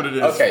 it is what it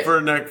is. Okay.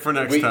 For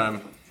next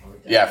time.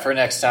 Yeah, for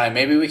next time,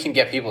 maybe we can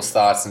get people's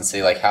thoughts and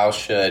see like how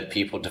should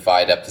people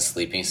divide up the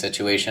sleeping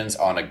situations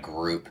on a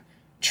group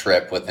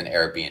trip with an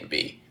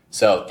Airbnb.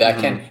 So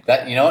that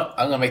you know what?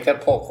 I'm gonna make that a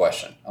poll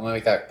question.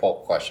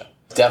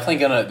 That's definitely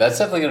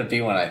gonna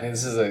be one. I think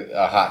this is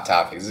a hot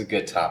topic. This is a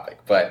good topic.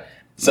 But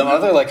some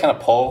other like kind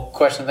of poll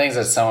question things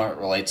that somewhat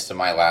relates to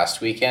my last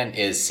weekend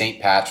is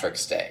St.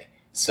 Patrick's Day.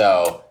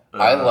 So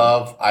I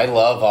love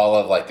all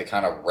of like the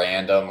kind of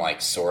random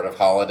like sort of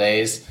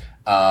holidays.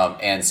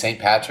 And St.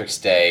 Patrick's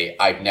Day,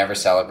 I've never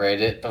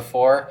celebrated it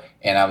before,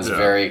 and I was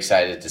very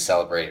excited to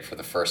celebrate it for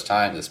the first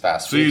time this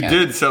past weekend. So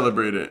you did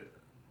celebrate it?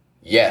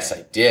 Yes,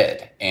 I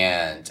did.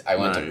 And I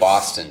went to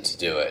Boston to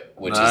do it,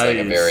 which is like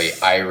a very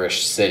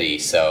Irish city.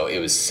 So it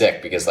was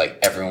sick because like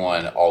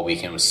everyone all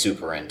weekend was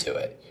super into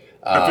it.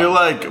 I feel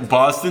like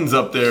Boston's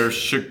up there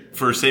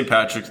for St.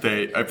 Patrick's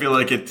Day. I feel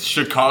like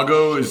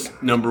Chicago is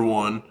number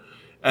one,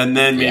 and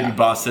then maybe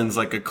Boston's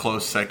like a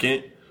close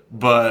second.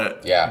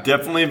 But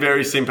definitely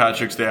very St.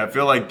 Patrick's Day. I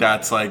feel like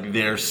that's like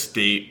their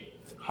state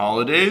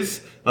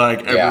holidays.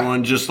 Like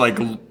everyone just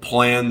like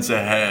plans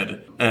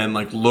ahead and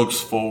like looks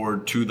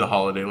forward to the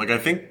holiday. Like I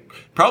think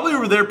probably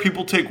over there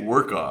people take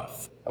work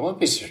off. I wouldn't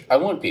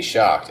be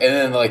shocked. And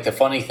then like the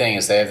funny thing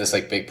is they have this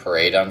like big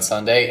parade on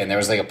Sunday, and there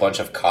was like a bunch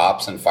of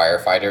cops and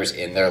firefighters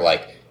in their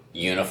like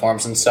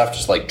uniforms and stuff,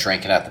 just like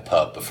drinking at the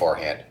pub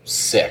beforehand.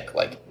 Sick.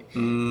 Like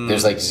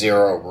there's like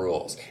zero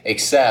rules,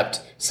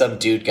 except some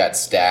dude got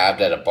stabbed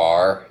at a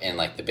bar in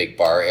like the big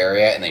bar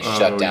area, and they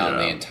shut down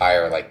the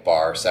entire like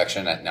bar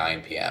section at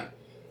 9 p.m.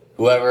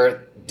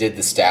 Whoever did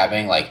the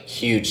stabbing, like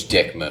huge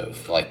dick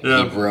move. Like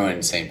he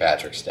ruined St.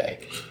 Patrick's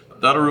Day.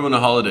 That'll ruin a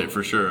holiday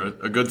for sure.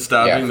 A good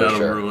stabbing that'll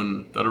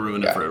ruin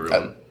it for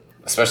everyone.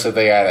 Especially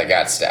the guy that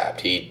got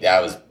stabbed.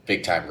 That was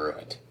big time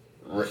ruined.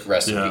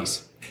 Rest in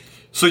peace.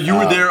 So you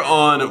were there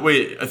on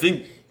I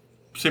think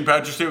St.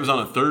 Patrick's Day was on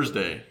a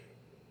Thursday.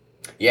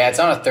 Yeah, it's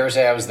on a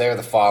Thursday. I was there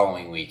the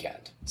following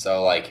weekend.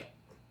 So, like,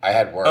 I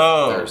had work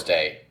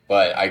Thursday,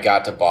 but I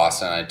got to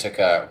Boston. I took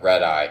a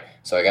red eye,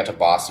 so I got to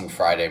Boston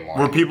Friday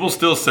morning. Were people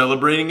still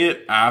celebrating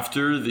it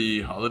after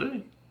the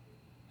holiday?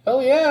 Oh,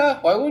 yeah.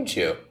 Why wouldn't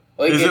you?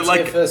 Like, is it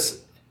like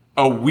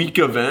a week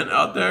event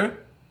out there?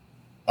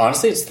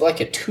 Honestly, it's like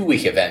a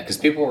 2-week event because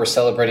people were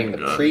celebrating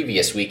the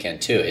previous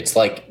weekend, too. It's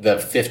like the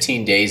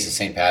 15 days of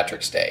St.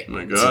 Patrick's Day. Oh,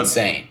 my God. It's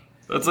insane.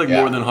 That's like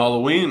more than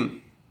Halloween.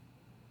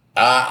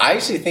 I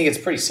actually think it's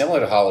pretty similar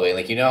to Halloween.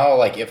 Like, you know how,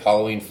 like, if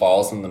Halloween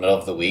falls in the middle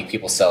of the week,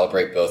 people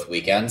celebrate both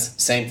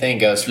weekends? Same thing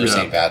goes for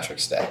St.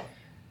 Patrick's Day.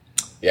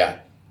 Yeah.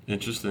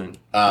 Interesting.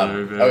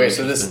 Very, very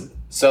interesting.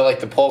 So, like,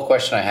 the poll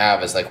question I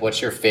have is, like,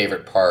 what's your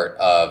favorite part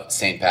of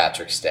St.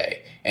 Patrick's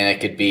Day? And it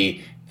could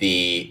be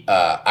the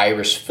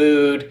Irish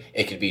food.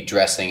 It could be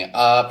dressing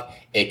up.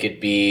 It could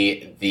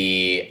be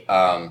the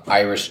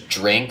Irish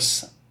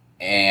drinks.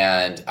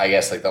 And I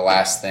guess, like, the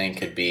last thing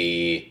could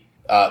be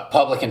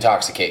public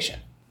intoxication.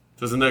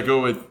 Doesn't that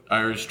go with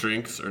Irish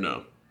drinks or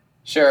no?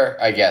 Sure,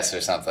 I guess,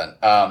 or something.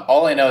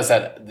 All I know is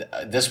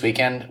that this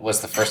weekend was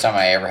the first time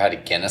I ever had a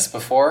Guinness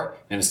before,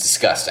 and it was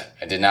disgusting.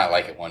 I did not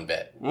like it one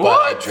bit. What?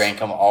 But I drank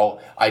them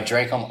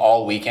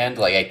all weekend.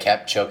 Like, I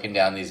kept choking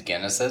down these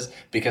Guinnesses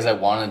because I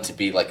wanted to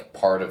be, like,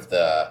 part of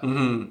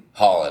the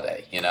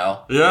holiday, you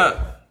know?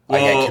 Yeah.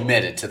 Like, I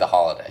committed to the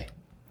holiday.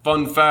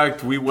 Fun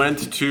fact, we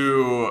went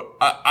to...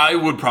 I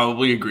would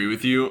probably agree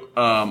with you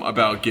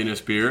about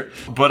Guinness beer,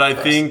 but I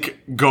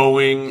think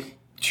going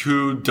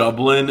to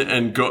Dublin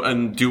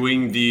and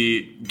doing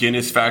the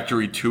Guinness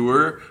factory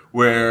tour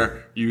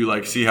where you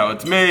like see how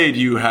it's made,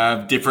 you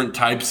have different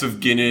types of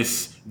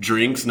Guinness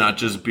drinks, not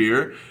just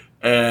beer,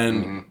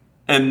 and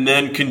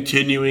then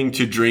continuing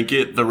to drink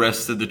it the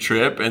rest of the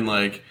trip, and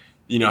like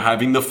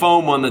having the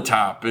foam on the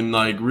top and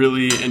like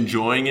really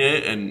enjoying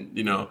it. And,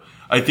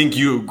 I think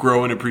you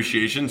grow in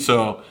appreciation.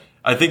 So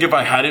I think if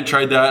I hadn't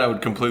tried that, I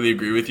would completely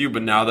agree with you.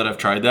 But now that I've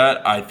tried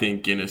that, I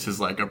think Guinness is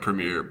like a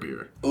premier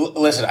beer.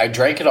 Listen, I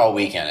drank it all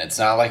weekend. It's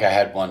not like I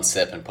had one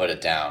sip and put it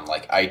down.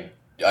 Like I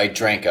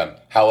drank them.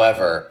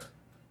 However,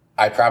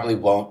 I probably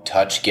won't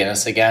touch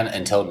Guinness again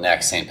until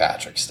next St.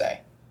 Patrick's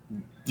Day.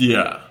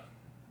 Yeah.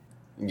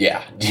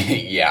 Yeah.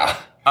 Yeah.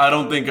 I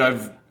don't think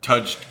I've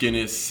touched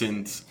Guinness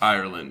since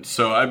Ireland.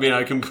 So, I mean,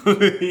 I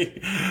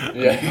completely...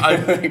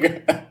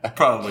 I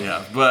probably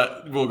have,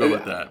 but we'll go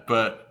with that.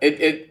 But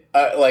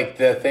like,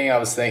 the thing I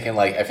was thinking,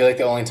 like, I feel like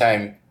the only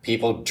time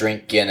people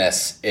drink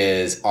Guinness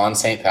is on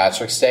St.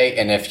 Patrick's Day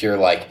and if you're,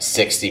 like,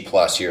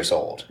 60-plus years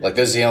old. Like,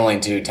 those are the only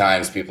 2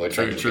 times people are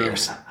drinking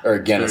beers. Or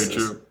Guinness.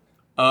 Very true.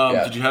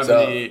 Did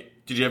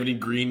you have any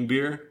green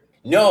beer?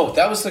 No,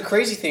 that was the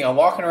crazy thing. I'm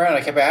walking around,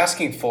 I kept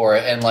asking for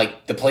it, and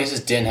like the places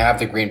didn't have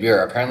the green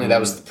beer. Apparently,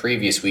 that was the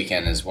previous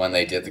weekend is when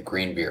they did the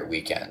green beer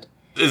weekend.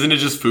 Isn't it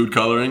just food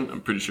coloring?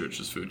 I'm pretty sure it's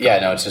just food coloring.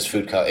 Yeah, no, it's just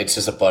food color. It's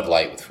just a Bud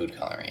Light with food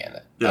coloring in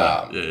it.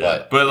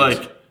 Yeah. But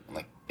like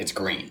it's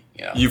green.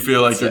 You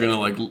feel like they're gonna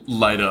like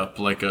light up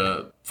like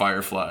a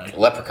firefly,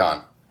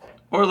 leprechaun,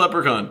 or a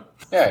leprechaun.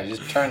 Yeah, you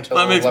just turn to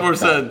that makes more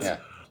leprechaun.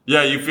 sense.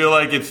 Yeah, you feel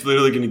like it's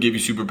literally going to give you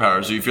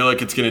superpowers. So you feel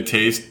like it's going to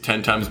taste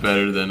 10 times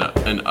better than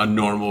a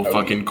normal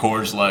fucking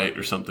Coors Light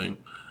or something.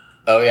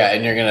 Oh, yeah,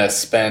 and you're going to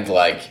spend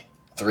like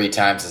 3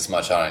 times as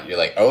much on it. You're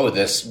like, oh,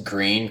 this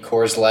green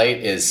Coors Light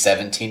is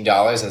 $17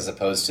 as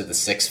opposed to the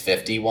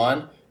 $6.50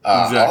 one.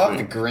 Exactly. I'll have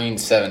the green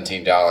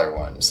 $17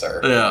 one,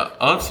 sir. Yeah,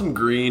 I'll have some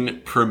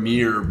green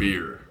premier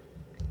beer.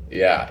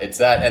 Yeah, it's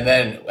that. And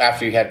then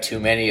after you have too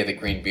many of the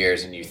green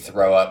beers and you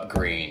throw up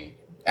green,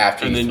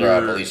 after you throw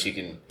up, at least you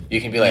can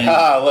be like,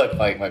 look,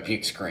 like my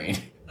puke's green.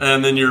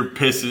 And then you're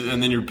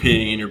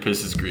peeing and your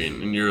piss is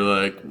green. And you're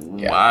like,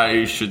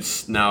 I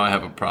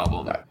have a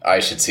problem.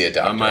 I should see a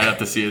doctor. I might have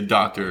to see a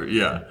doctor,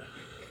 yeah.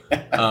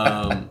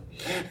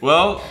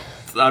 Well,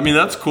 I mean,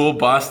 that's cool.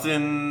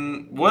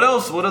 Boston, what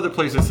else? What other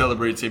places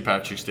celebrate St.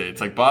 Patrick's Day?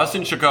 It's like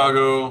Boston,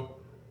 Chicago,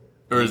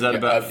 or is that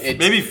about,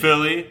 maybe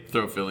Philly?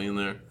 Throw Philly in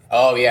there.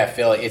 Oh, yeah,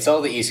 Philly. It's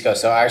all the East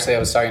Coast. So actually, I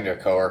was talking to a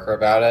coworker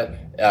about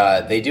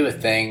it. They do a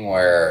thing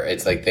where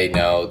it's like they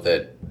know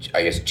the,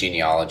 I guess,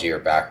 genealogy or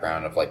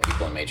background of like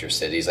people in major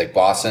cities. Like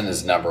Boston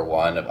is number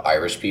 1 of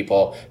Irish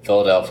people.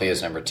 Philadelphia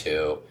is number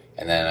 2.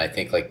 And then I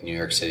think like New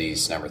York City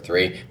is number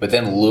 3. But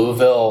then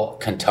Louisville,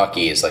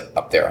 Kentucky is like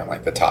up there on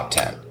like the top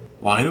 10.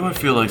 Why do I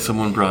feel like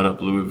someone brought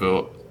up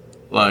Louisville?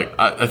 Like,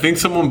 I think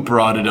someone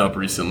brought it up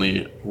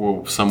recently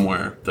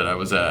somewhere that I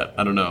was at.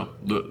 I don't know.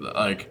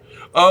 Like...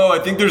 Oh, I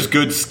think there's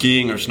good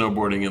skiing or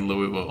snowboarding in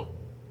Louisville.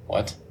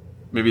 What?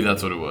 Maybe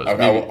that's what it was.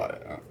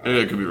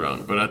 Maybe I could be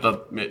wrong, but I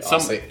thought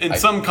in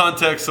some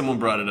context someone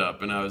brought it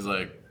up, and I was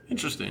like,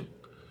 interesting.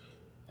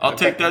 I'll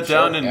take that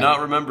down and not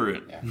remember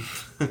it.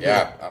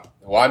 Yeah.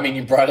 Well, I mean,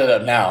 you brought it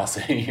up now,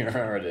 so you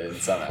remembered it in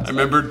some aspect. I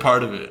remembered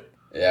part of it.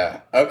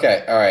 Yeah.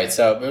 Okay. All right.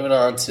 So moving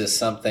on to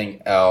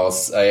something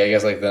else. I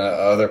guess like the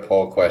other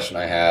poll question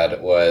I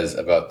had was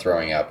about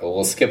throwing up, but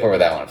we'll skip over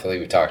that one. I feel like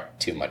we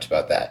talked too much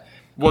about that.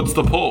 What's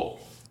the poll?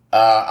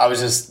 I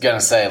was just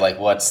gonna say, like,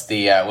 what's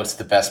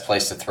the best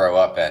place to throw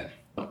up in?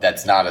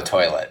 That's not a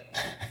toilet.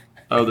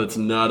 Oh, that's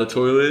not a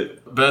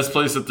toilet? Best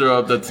place to throw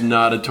up that's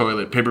not a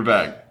toilet. Paper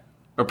bag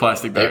or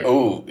plastic bag.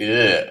 Oh,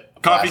 yeah.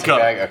 Coffee cup.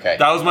 Bag? Okay.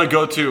 That was my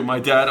go-to. My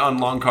dad, on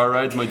long car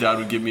rides, my dad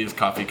would give me his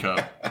coffee cup.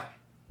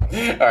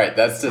 All right,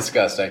 that's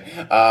disgusting.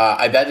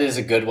 That is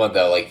a good one,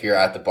 though. Like, if you're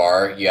at the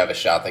bar, you have a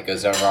shot that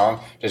goes down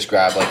wrong, just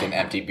grab, like, an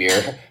empty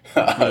beer,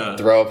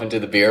 throw up into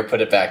the beer,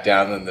 put it back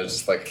down, and there's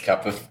just, like, a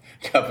cup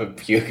of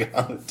puke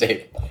on the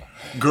table.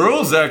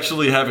 Girls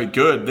actually have it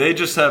good. They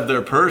just have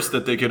their purse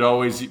that they could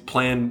always they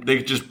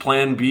could just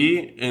plan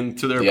B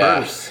into their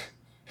purse.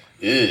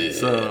 Ew.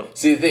 So,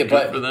 see,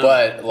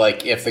 but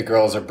like if the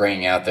girls are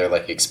bringing out their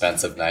like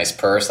expensive, nice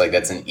purse, like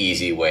that's an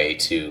easy way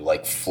to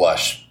like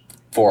flush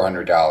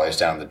 $400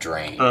 down the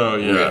drain. Oh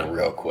yeah,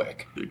 real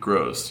quick.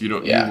 Gross. You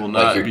will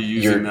not be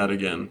using that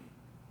again.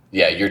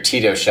 Yeah, your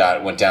Tito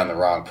shot went down the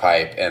wrong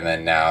pipe, and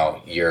then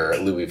now your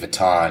Louis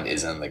Vuitton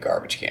is in the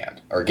garbage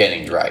can or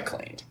getting dry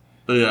cleaned.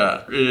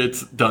 Yeah,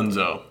 it's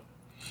dunzo.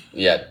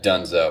 Yeah,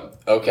 dunzo.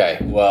 Okay,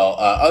 well,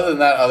 other than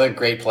that, other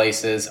great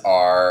places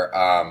are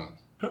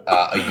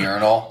a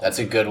urinal. That's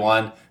a good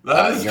one.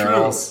 That is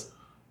urinals. True.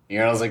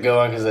 Urinal's a good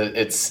one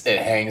because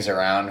it hangs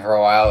around for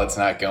a while. It's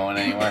not going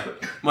anywhere.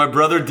 My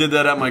brother did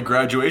that at my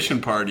graduation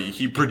party.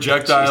 He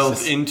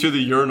projectiled into the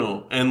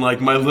urinal, and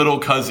like my little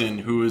cousin,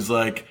 who was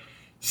like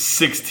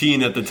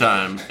 16 at the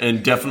time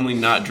and definitely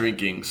not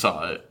drinking,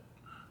 saw it.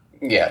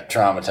 Yeah,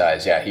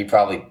 traumatized. Yeah, he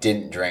probably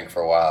didn't drink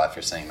for a while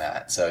after seeing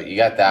that. So you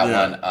got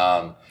that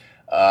one.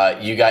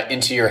 You got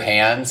into your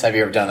hands. Have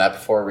you ever done that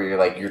before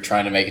where you're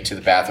trying to make it to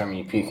the bathroom and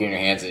you puke in your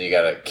hands and you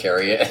got to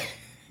carry it?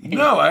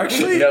 No,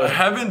 actually, I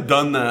haven't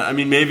done that. I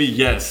mean, maybe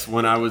yes.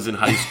 When I was in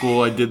high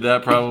school, I did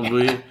that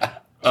probably.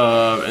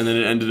 And then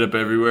it ended up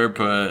everywhere,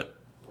 but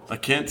I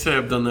can't say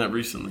I've done that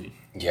recently.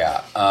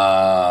 Yeah.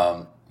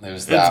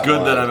 There's that. It's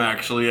good one. that I'm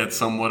actually at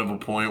somewhat of a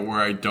point where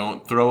I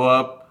don't throw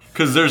up.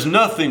 Because there's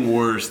nothing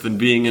worse than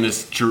being in a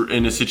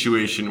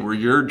situation where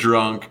you're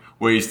drunk,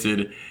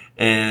 wasted,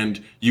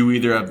 and you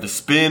either have the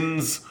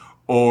spins,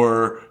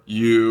 or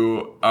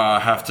you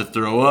have to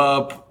throw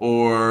up,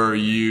 or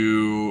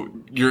you're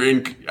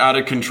out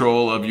of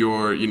control of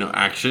your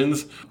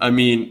actions. I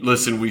mean,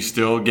 listen, we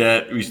still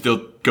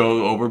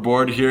go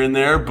overboard here and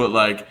there, but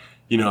like,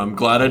 I'm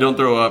glad I don't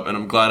throw up, and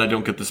I'm glad I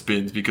don't get the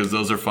spins, because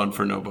those are fun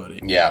for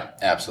nobody. Yeah,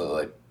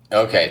 absolutely.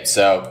 Okay,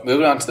 so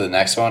moving on to the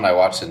next one, I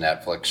watched a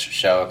Netflix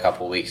show a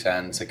couple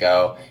weekends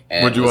ago,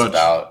 and What'd you watch?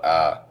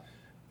 About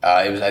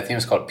I think it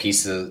was called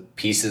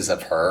Pieces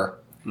of Her.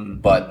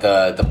 Mm-hmm. But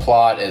the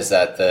plot is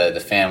that the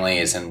family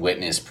is in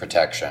witness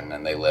protection,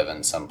 and they live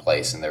in some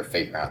place, and they're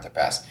figuring out their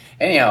past.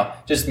 Anyhow,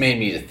 just made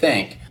me to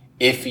think,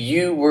 if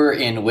you were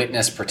in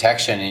witness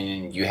protection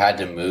and you had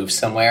to move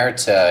somewhere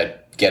to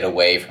get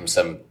away from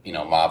some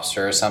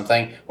mobster or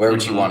something, where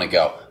would you want to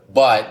go?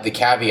 But the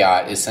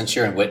caveat is, since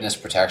you're in witness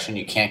protection,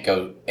 you can't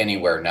go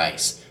anywhere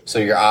nice. So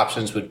your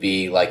options would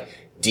be like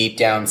deep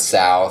down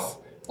south,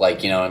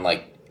 like, in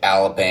like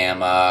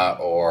Alabama,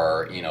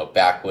 or,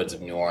 backwoods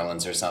of New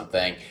Orleans or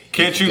something.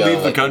 Can't you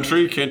leave the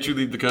country? Can't you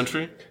leave the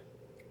country?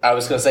 I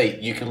was going to say,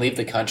 you can leave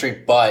the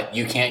country, but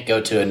you can't go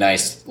to a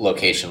nice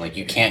location. Like,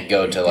 you can't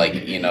go to, like,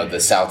 the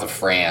south of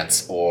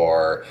France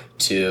or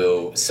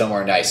to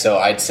somewhere nice. So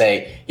I'd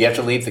say you have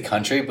to leave the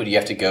country, but you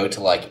have to go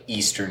to, like,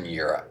 Eastern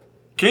Europe.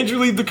 Can't you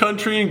leave the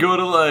country and go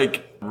to,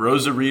 like,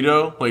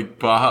 Rosarito, like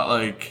Baja,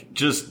 like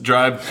just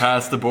drive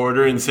past the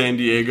border in San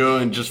Diego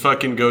and just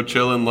fucking go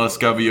chill in Las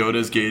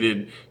Gaviotas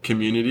gated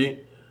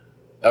community?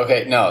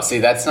 Okay, no, see,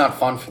 that's not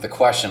fun for the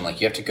question.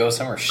 Like, you have to go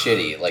somewhere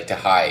shitty, like, to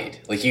hide.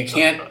 Like, you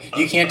can't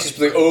just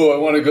be like, oh, I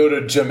want to go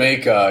to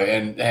Jamaica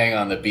and hang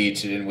on the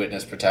beach in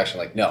witness protection.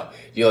 Like, no,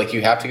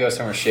 you have to go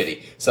somewhere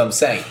shitty. So I'm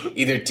saying,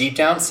 either deep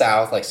down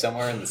south, like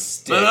somewhere in the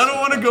sticks. But I don't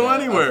want to go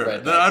anywhere.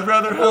 I'd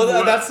rather have.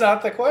 Well, that's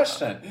not the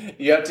question.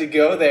 You have to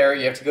go there.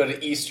 You have to go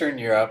to Eastern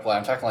Europe. Like,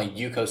 I'm talking like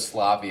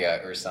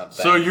Yugoslavia or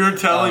something. So you're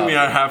telling me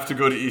I have to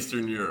go to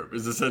Eastern Europe?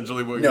 Is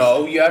essentially what you're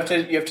saying? No, you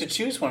have to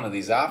choose one of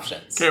these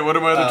options. Okay, what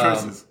are my other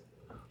choices?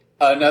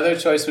 Another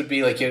choice would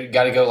be, like, you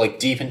got to go, like,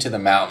 deep into the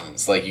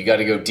mountains. Like, you got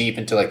to go deep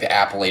into, like, the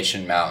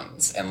Appalachian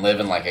Mountains and live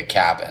in, like, a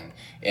cabin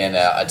in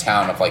a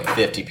town of, like,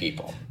 50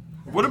 people.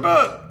 What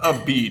about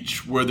a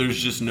beach where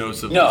there's just no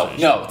civilization?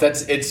 No,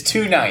 it's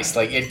too nice.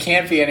 Like, it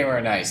can't be anywhere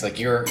nice. Like,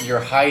 you're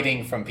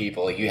hiding from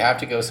people. Like, you have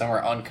to go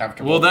somewhere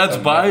uncomfortable. Well, that's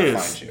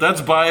biased.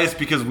 That's biased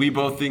because we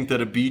both think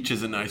that a beach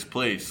is a nice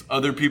place.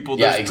 Other people,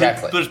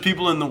 exactly. There's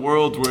people in the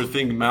world where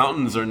think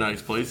mountains are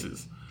nice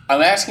places.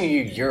 I'm asking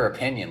you your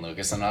opinion,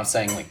 Lucas. I'm not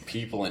saying, like,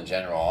 people in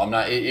general. I'm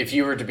not. If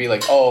you were to be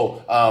like,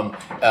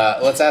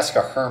 let's ask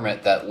a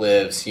hermit that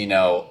lives,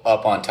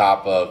 up on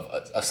top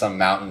of some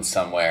mountain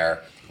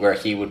somewhere where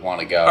he would want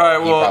to go. All right.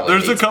 Well,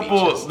 there's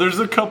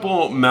a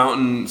couple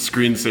mountain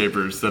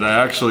screensavers that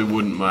I actually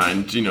wouldn't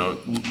mind,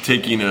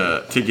 taking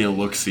a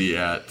look-see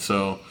at.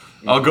 So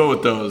I'll go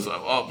with those.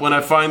 When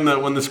the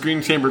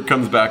screensaver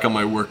comes back on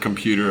my work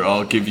computer,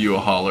 I'll give you a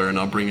holler and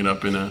I'll bring it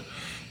up in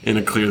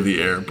a clear the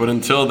air. But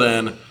until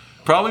then,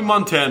 probably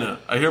Montana.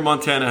 I hear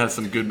Montana has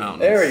some good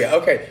mountains. There we go.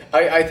 Okay.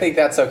 I think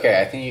that's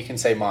okay. I think you can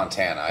say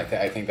Montana.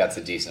 I think that's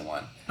a decent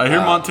one. I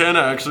hear Montana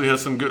actually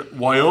has some good...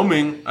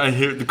 Wyoming, I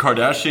hear the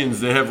Kardashians,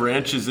 they have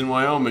ranches in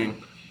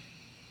Wyoming.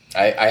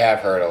 I have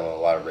heard a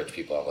lot of rich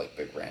people have, like,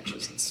 big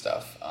ranches and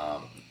stuff.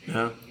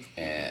 Yeah.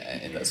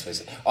 In those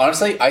places.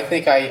 Honestly, I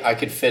think I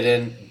could fit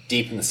in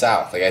deep in the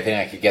South. Like, I think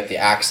I could get the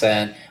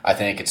accent. I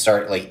think I could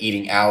start, like,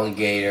 eating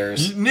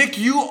alligators. Nick,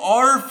 you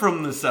are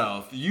from the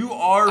South. You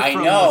are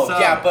from the South. I know,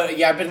 yeah, but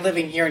I've been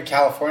living here in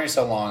California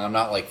so long. I'm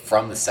not, like,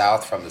 from the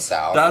South.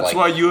 That's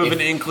why you have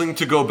an inkling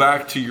to go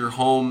back to your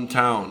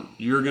hometown.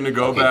 You're going to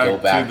go back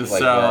to the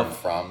like,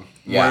 South. where I'm from.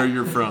 Yeah. Where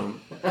you're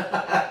from.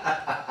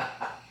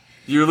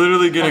 You're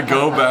literally going to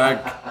go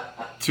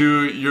back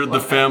to the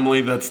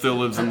family that still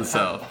lives in the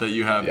South that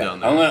you have down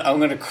there. I'm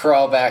gonna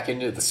crawl back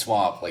into the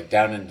swamp, like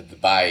down into the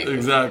bayou.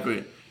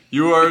 Exactly.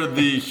 You are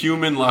the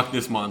human Loch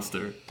Ness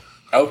monster.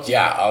 Oh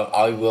yeah,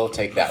 I will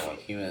take that one.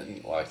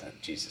 Human Loch Ness.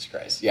 Jesus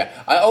Christ. Yeah.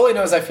 All I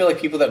know is I feel like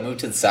people that move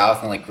to the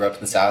South and, like, grew up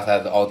in the South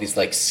have all these,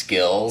 like,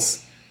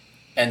 skills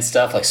and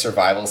stuff, like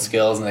survival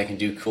skills, and they can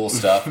do cool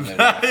stuff. And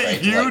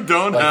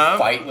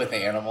fight with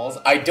animals.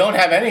 I don't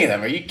have any of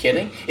them. Are you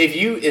kidding?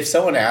 If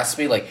someone asked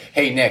me, like,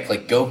 hey Nick,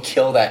 like, go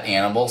kill that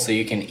animal so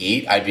you can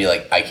eat, I'd be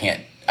like, I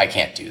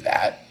can't do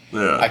that.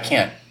 Yeah. I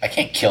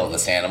can't kill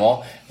this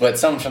animal. But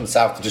someone from the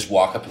South could just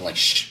walk up and, like,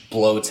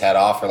 blow its head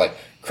off or, like,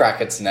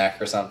 crack its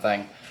neck or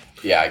something.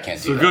 Yeah, I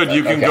can't do that. So good,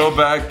 you can go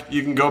back.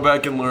 You can go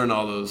back and learn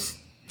all those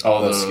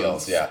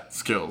skills. Yeah,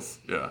 skills.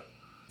 Yeah.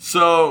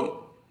 So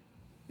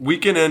we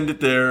can end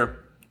it there.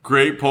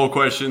 Great poll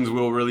questions.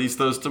 We'll release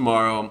those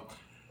tomorrow.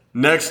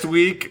 Next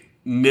week,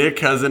 Nick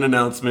has an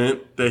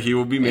announcement that he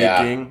will be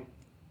making,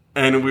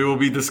 and we will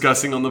be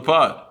discussing on the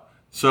pod.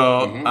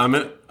 So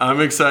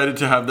I'm excited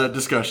to have that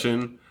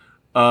discussion.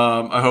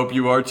 I hope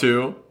you are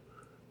too.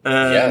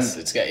 And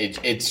yes,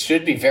 it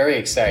should be very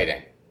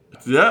exciting.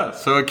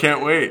 So I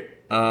can't wait.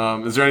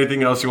 Is there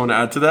anything else you want to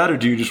add to that, or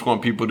do you just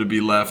want people to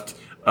be left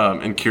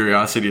in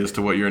curiosity as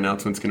to what your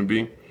announcement's going to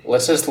be?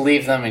 Let's just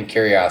leave them in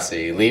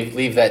curiosity.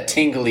 Leave that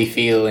tingly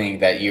feeling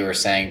that you were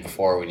saying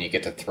before when you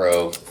get to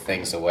throw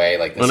things away.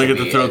 Like this when I get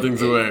to throw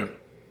things away.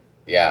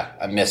 Yeah,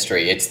 a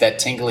mystery. It's that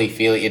tingly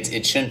feeling.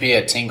 It shouldn't be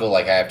a tingle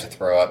like I have to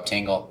throw up.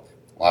 Tingle.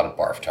 A lot of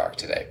barf talk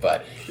today,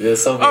 but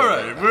this will be all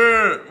right.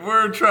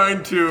 We're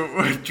trying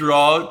to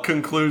draw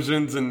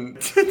conclusions, and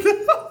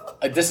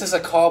this is a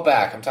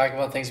callback. I'm talking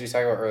about things we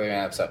talked about earlier in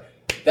the episode.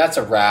 That's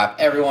a wrap.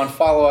 Everyone,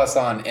 follow us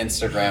on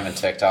Instagram and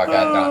TikTok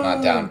at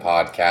Not Down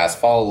Podcast.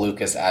 Follow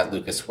Lucas at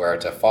Lucas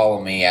Huerta.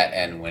 Follow me at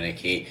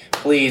Nwinicky.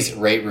 Please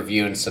rate,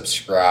 review, and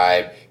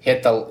subscribe.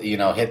 Hit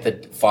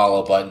the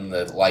follow button,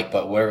 the like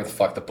button, whatever the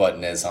fuck the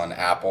button is on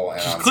Apple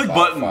and just on click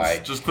Spotify.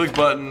 buttons. Just click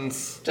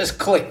buttons. Just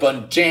click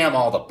button. Jam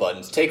all the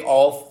buttons. Take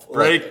all.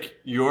 Break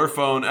your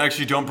phone.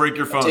 Actually, don't break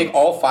your phone. Take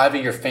all 5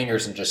 of your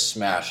fingers and just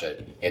smash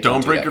it. Yeah,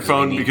 don't break your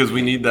phone because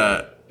we need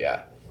that.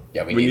 Yeah.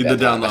 We need the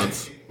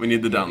downloads. We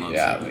need the downloads.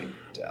 Yeah, we need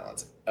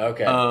downloads.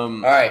 Okay.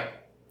 All right.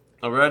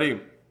 Alrighty.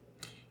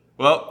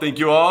 Well, thank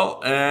you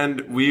all,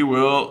 and we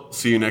will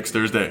see you next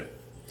Thursday.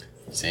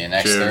 See you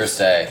next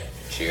Thursday.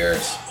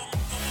 Cheers.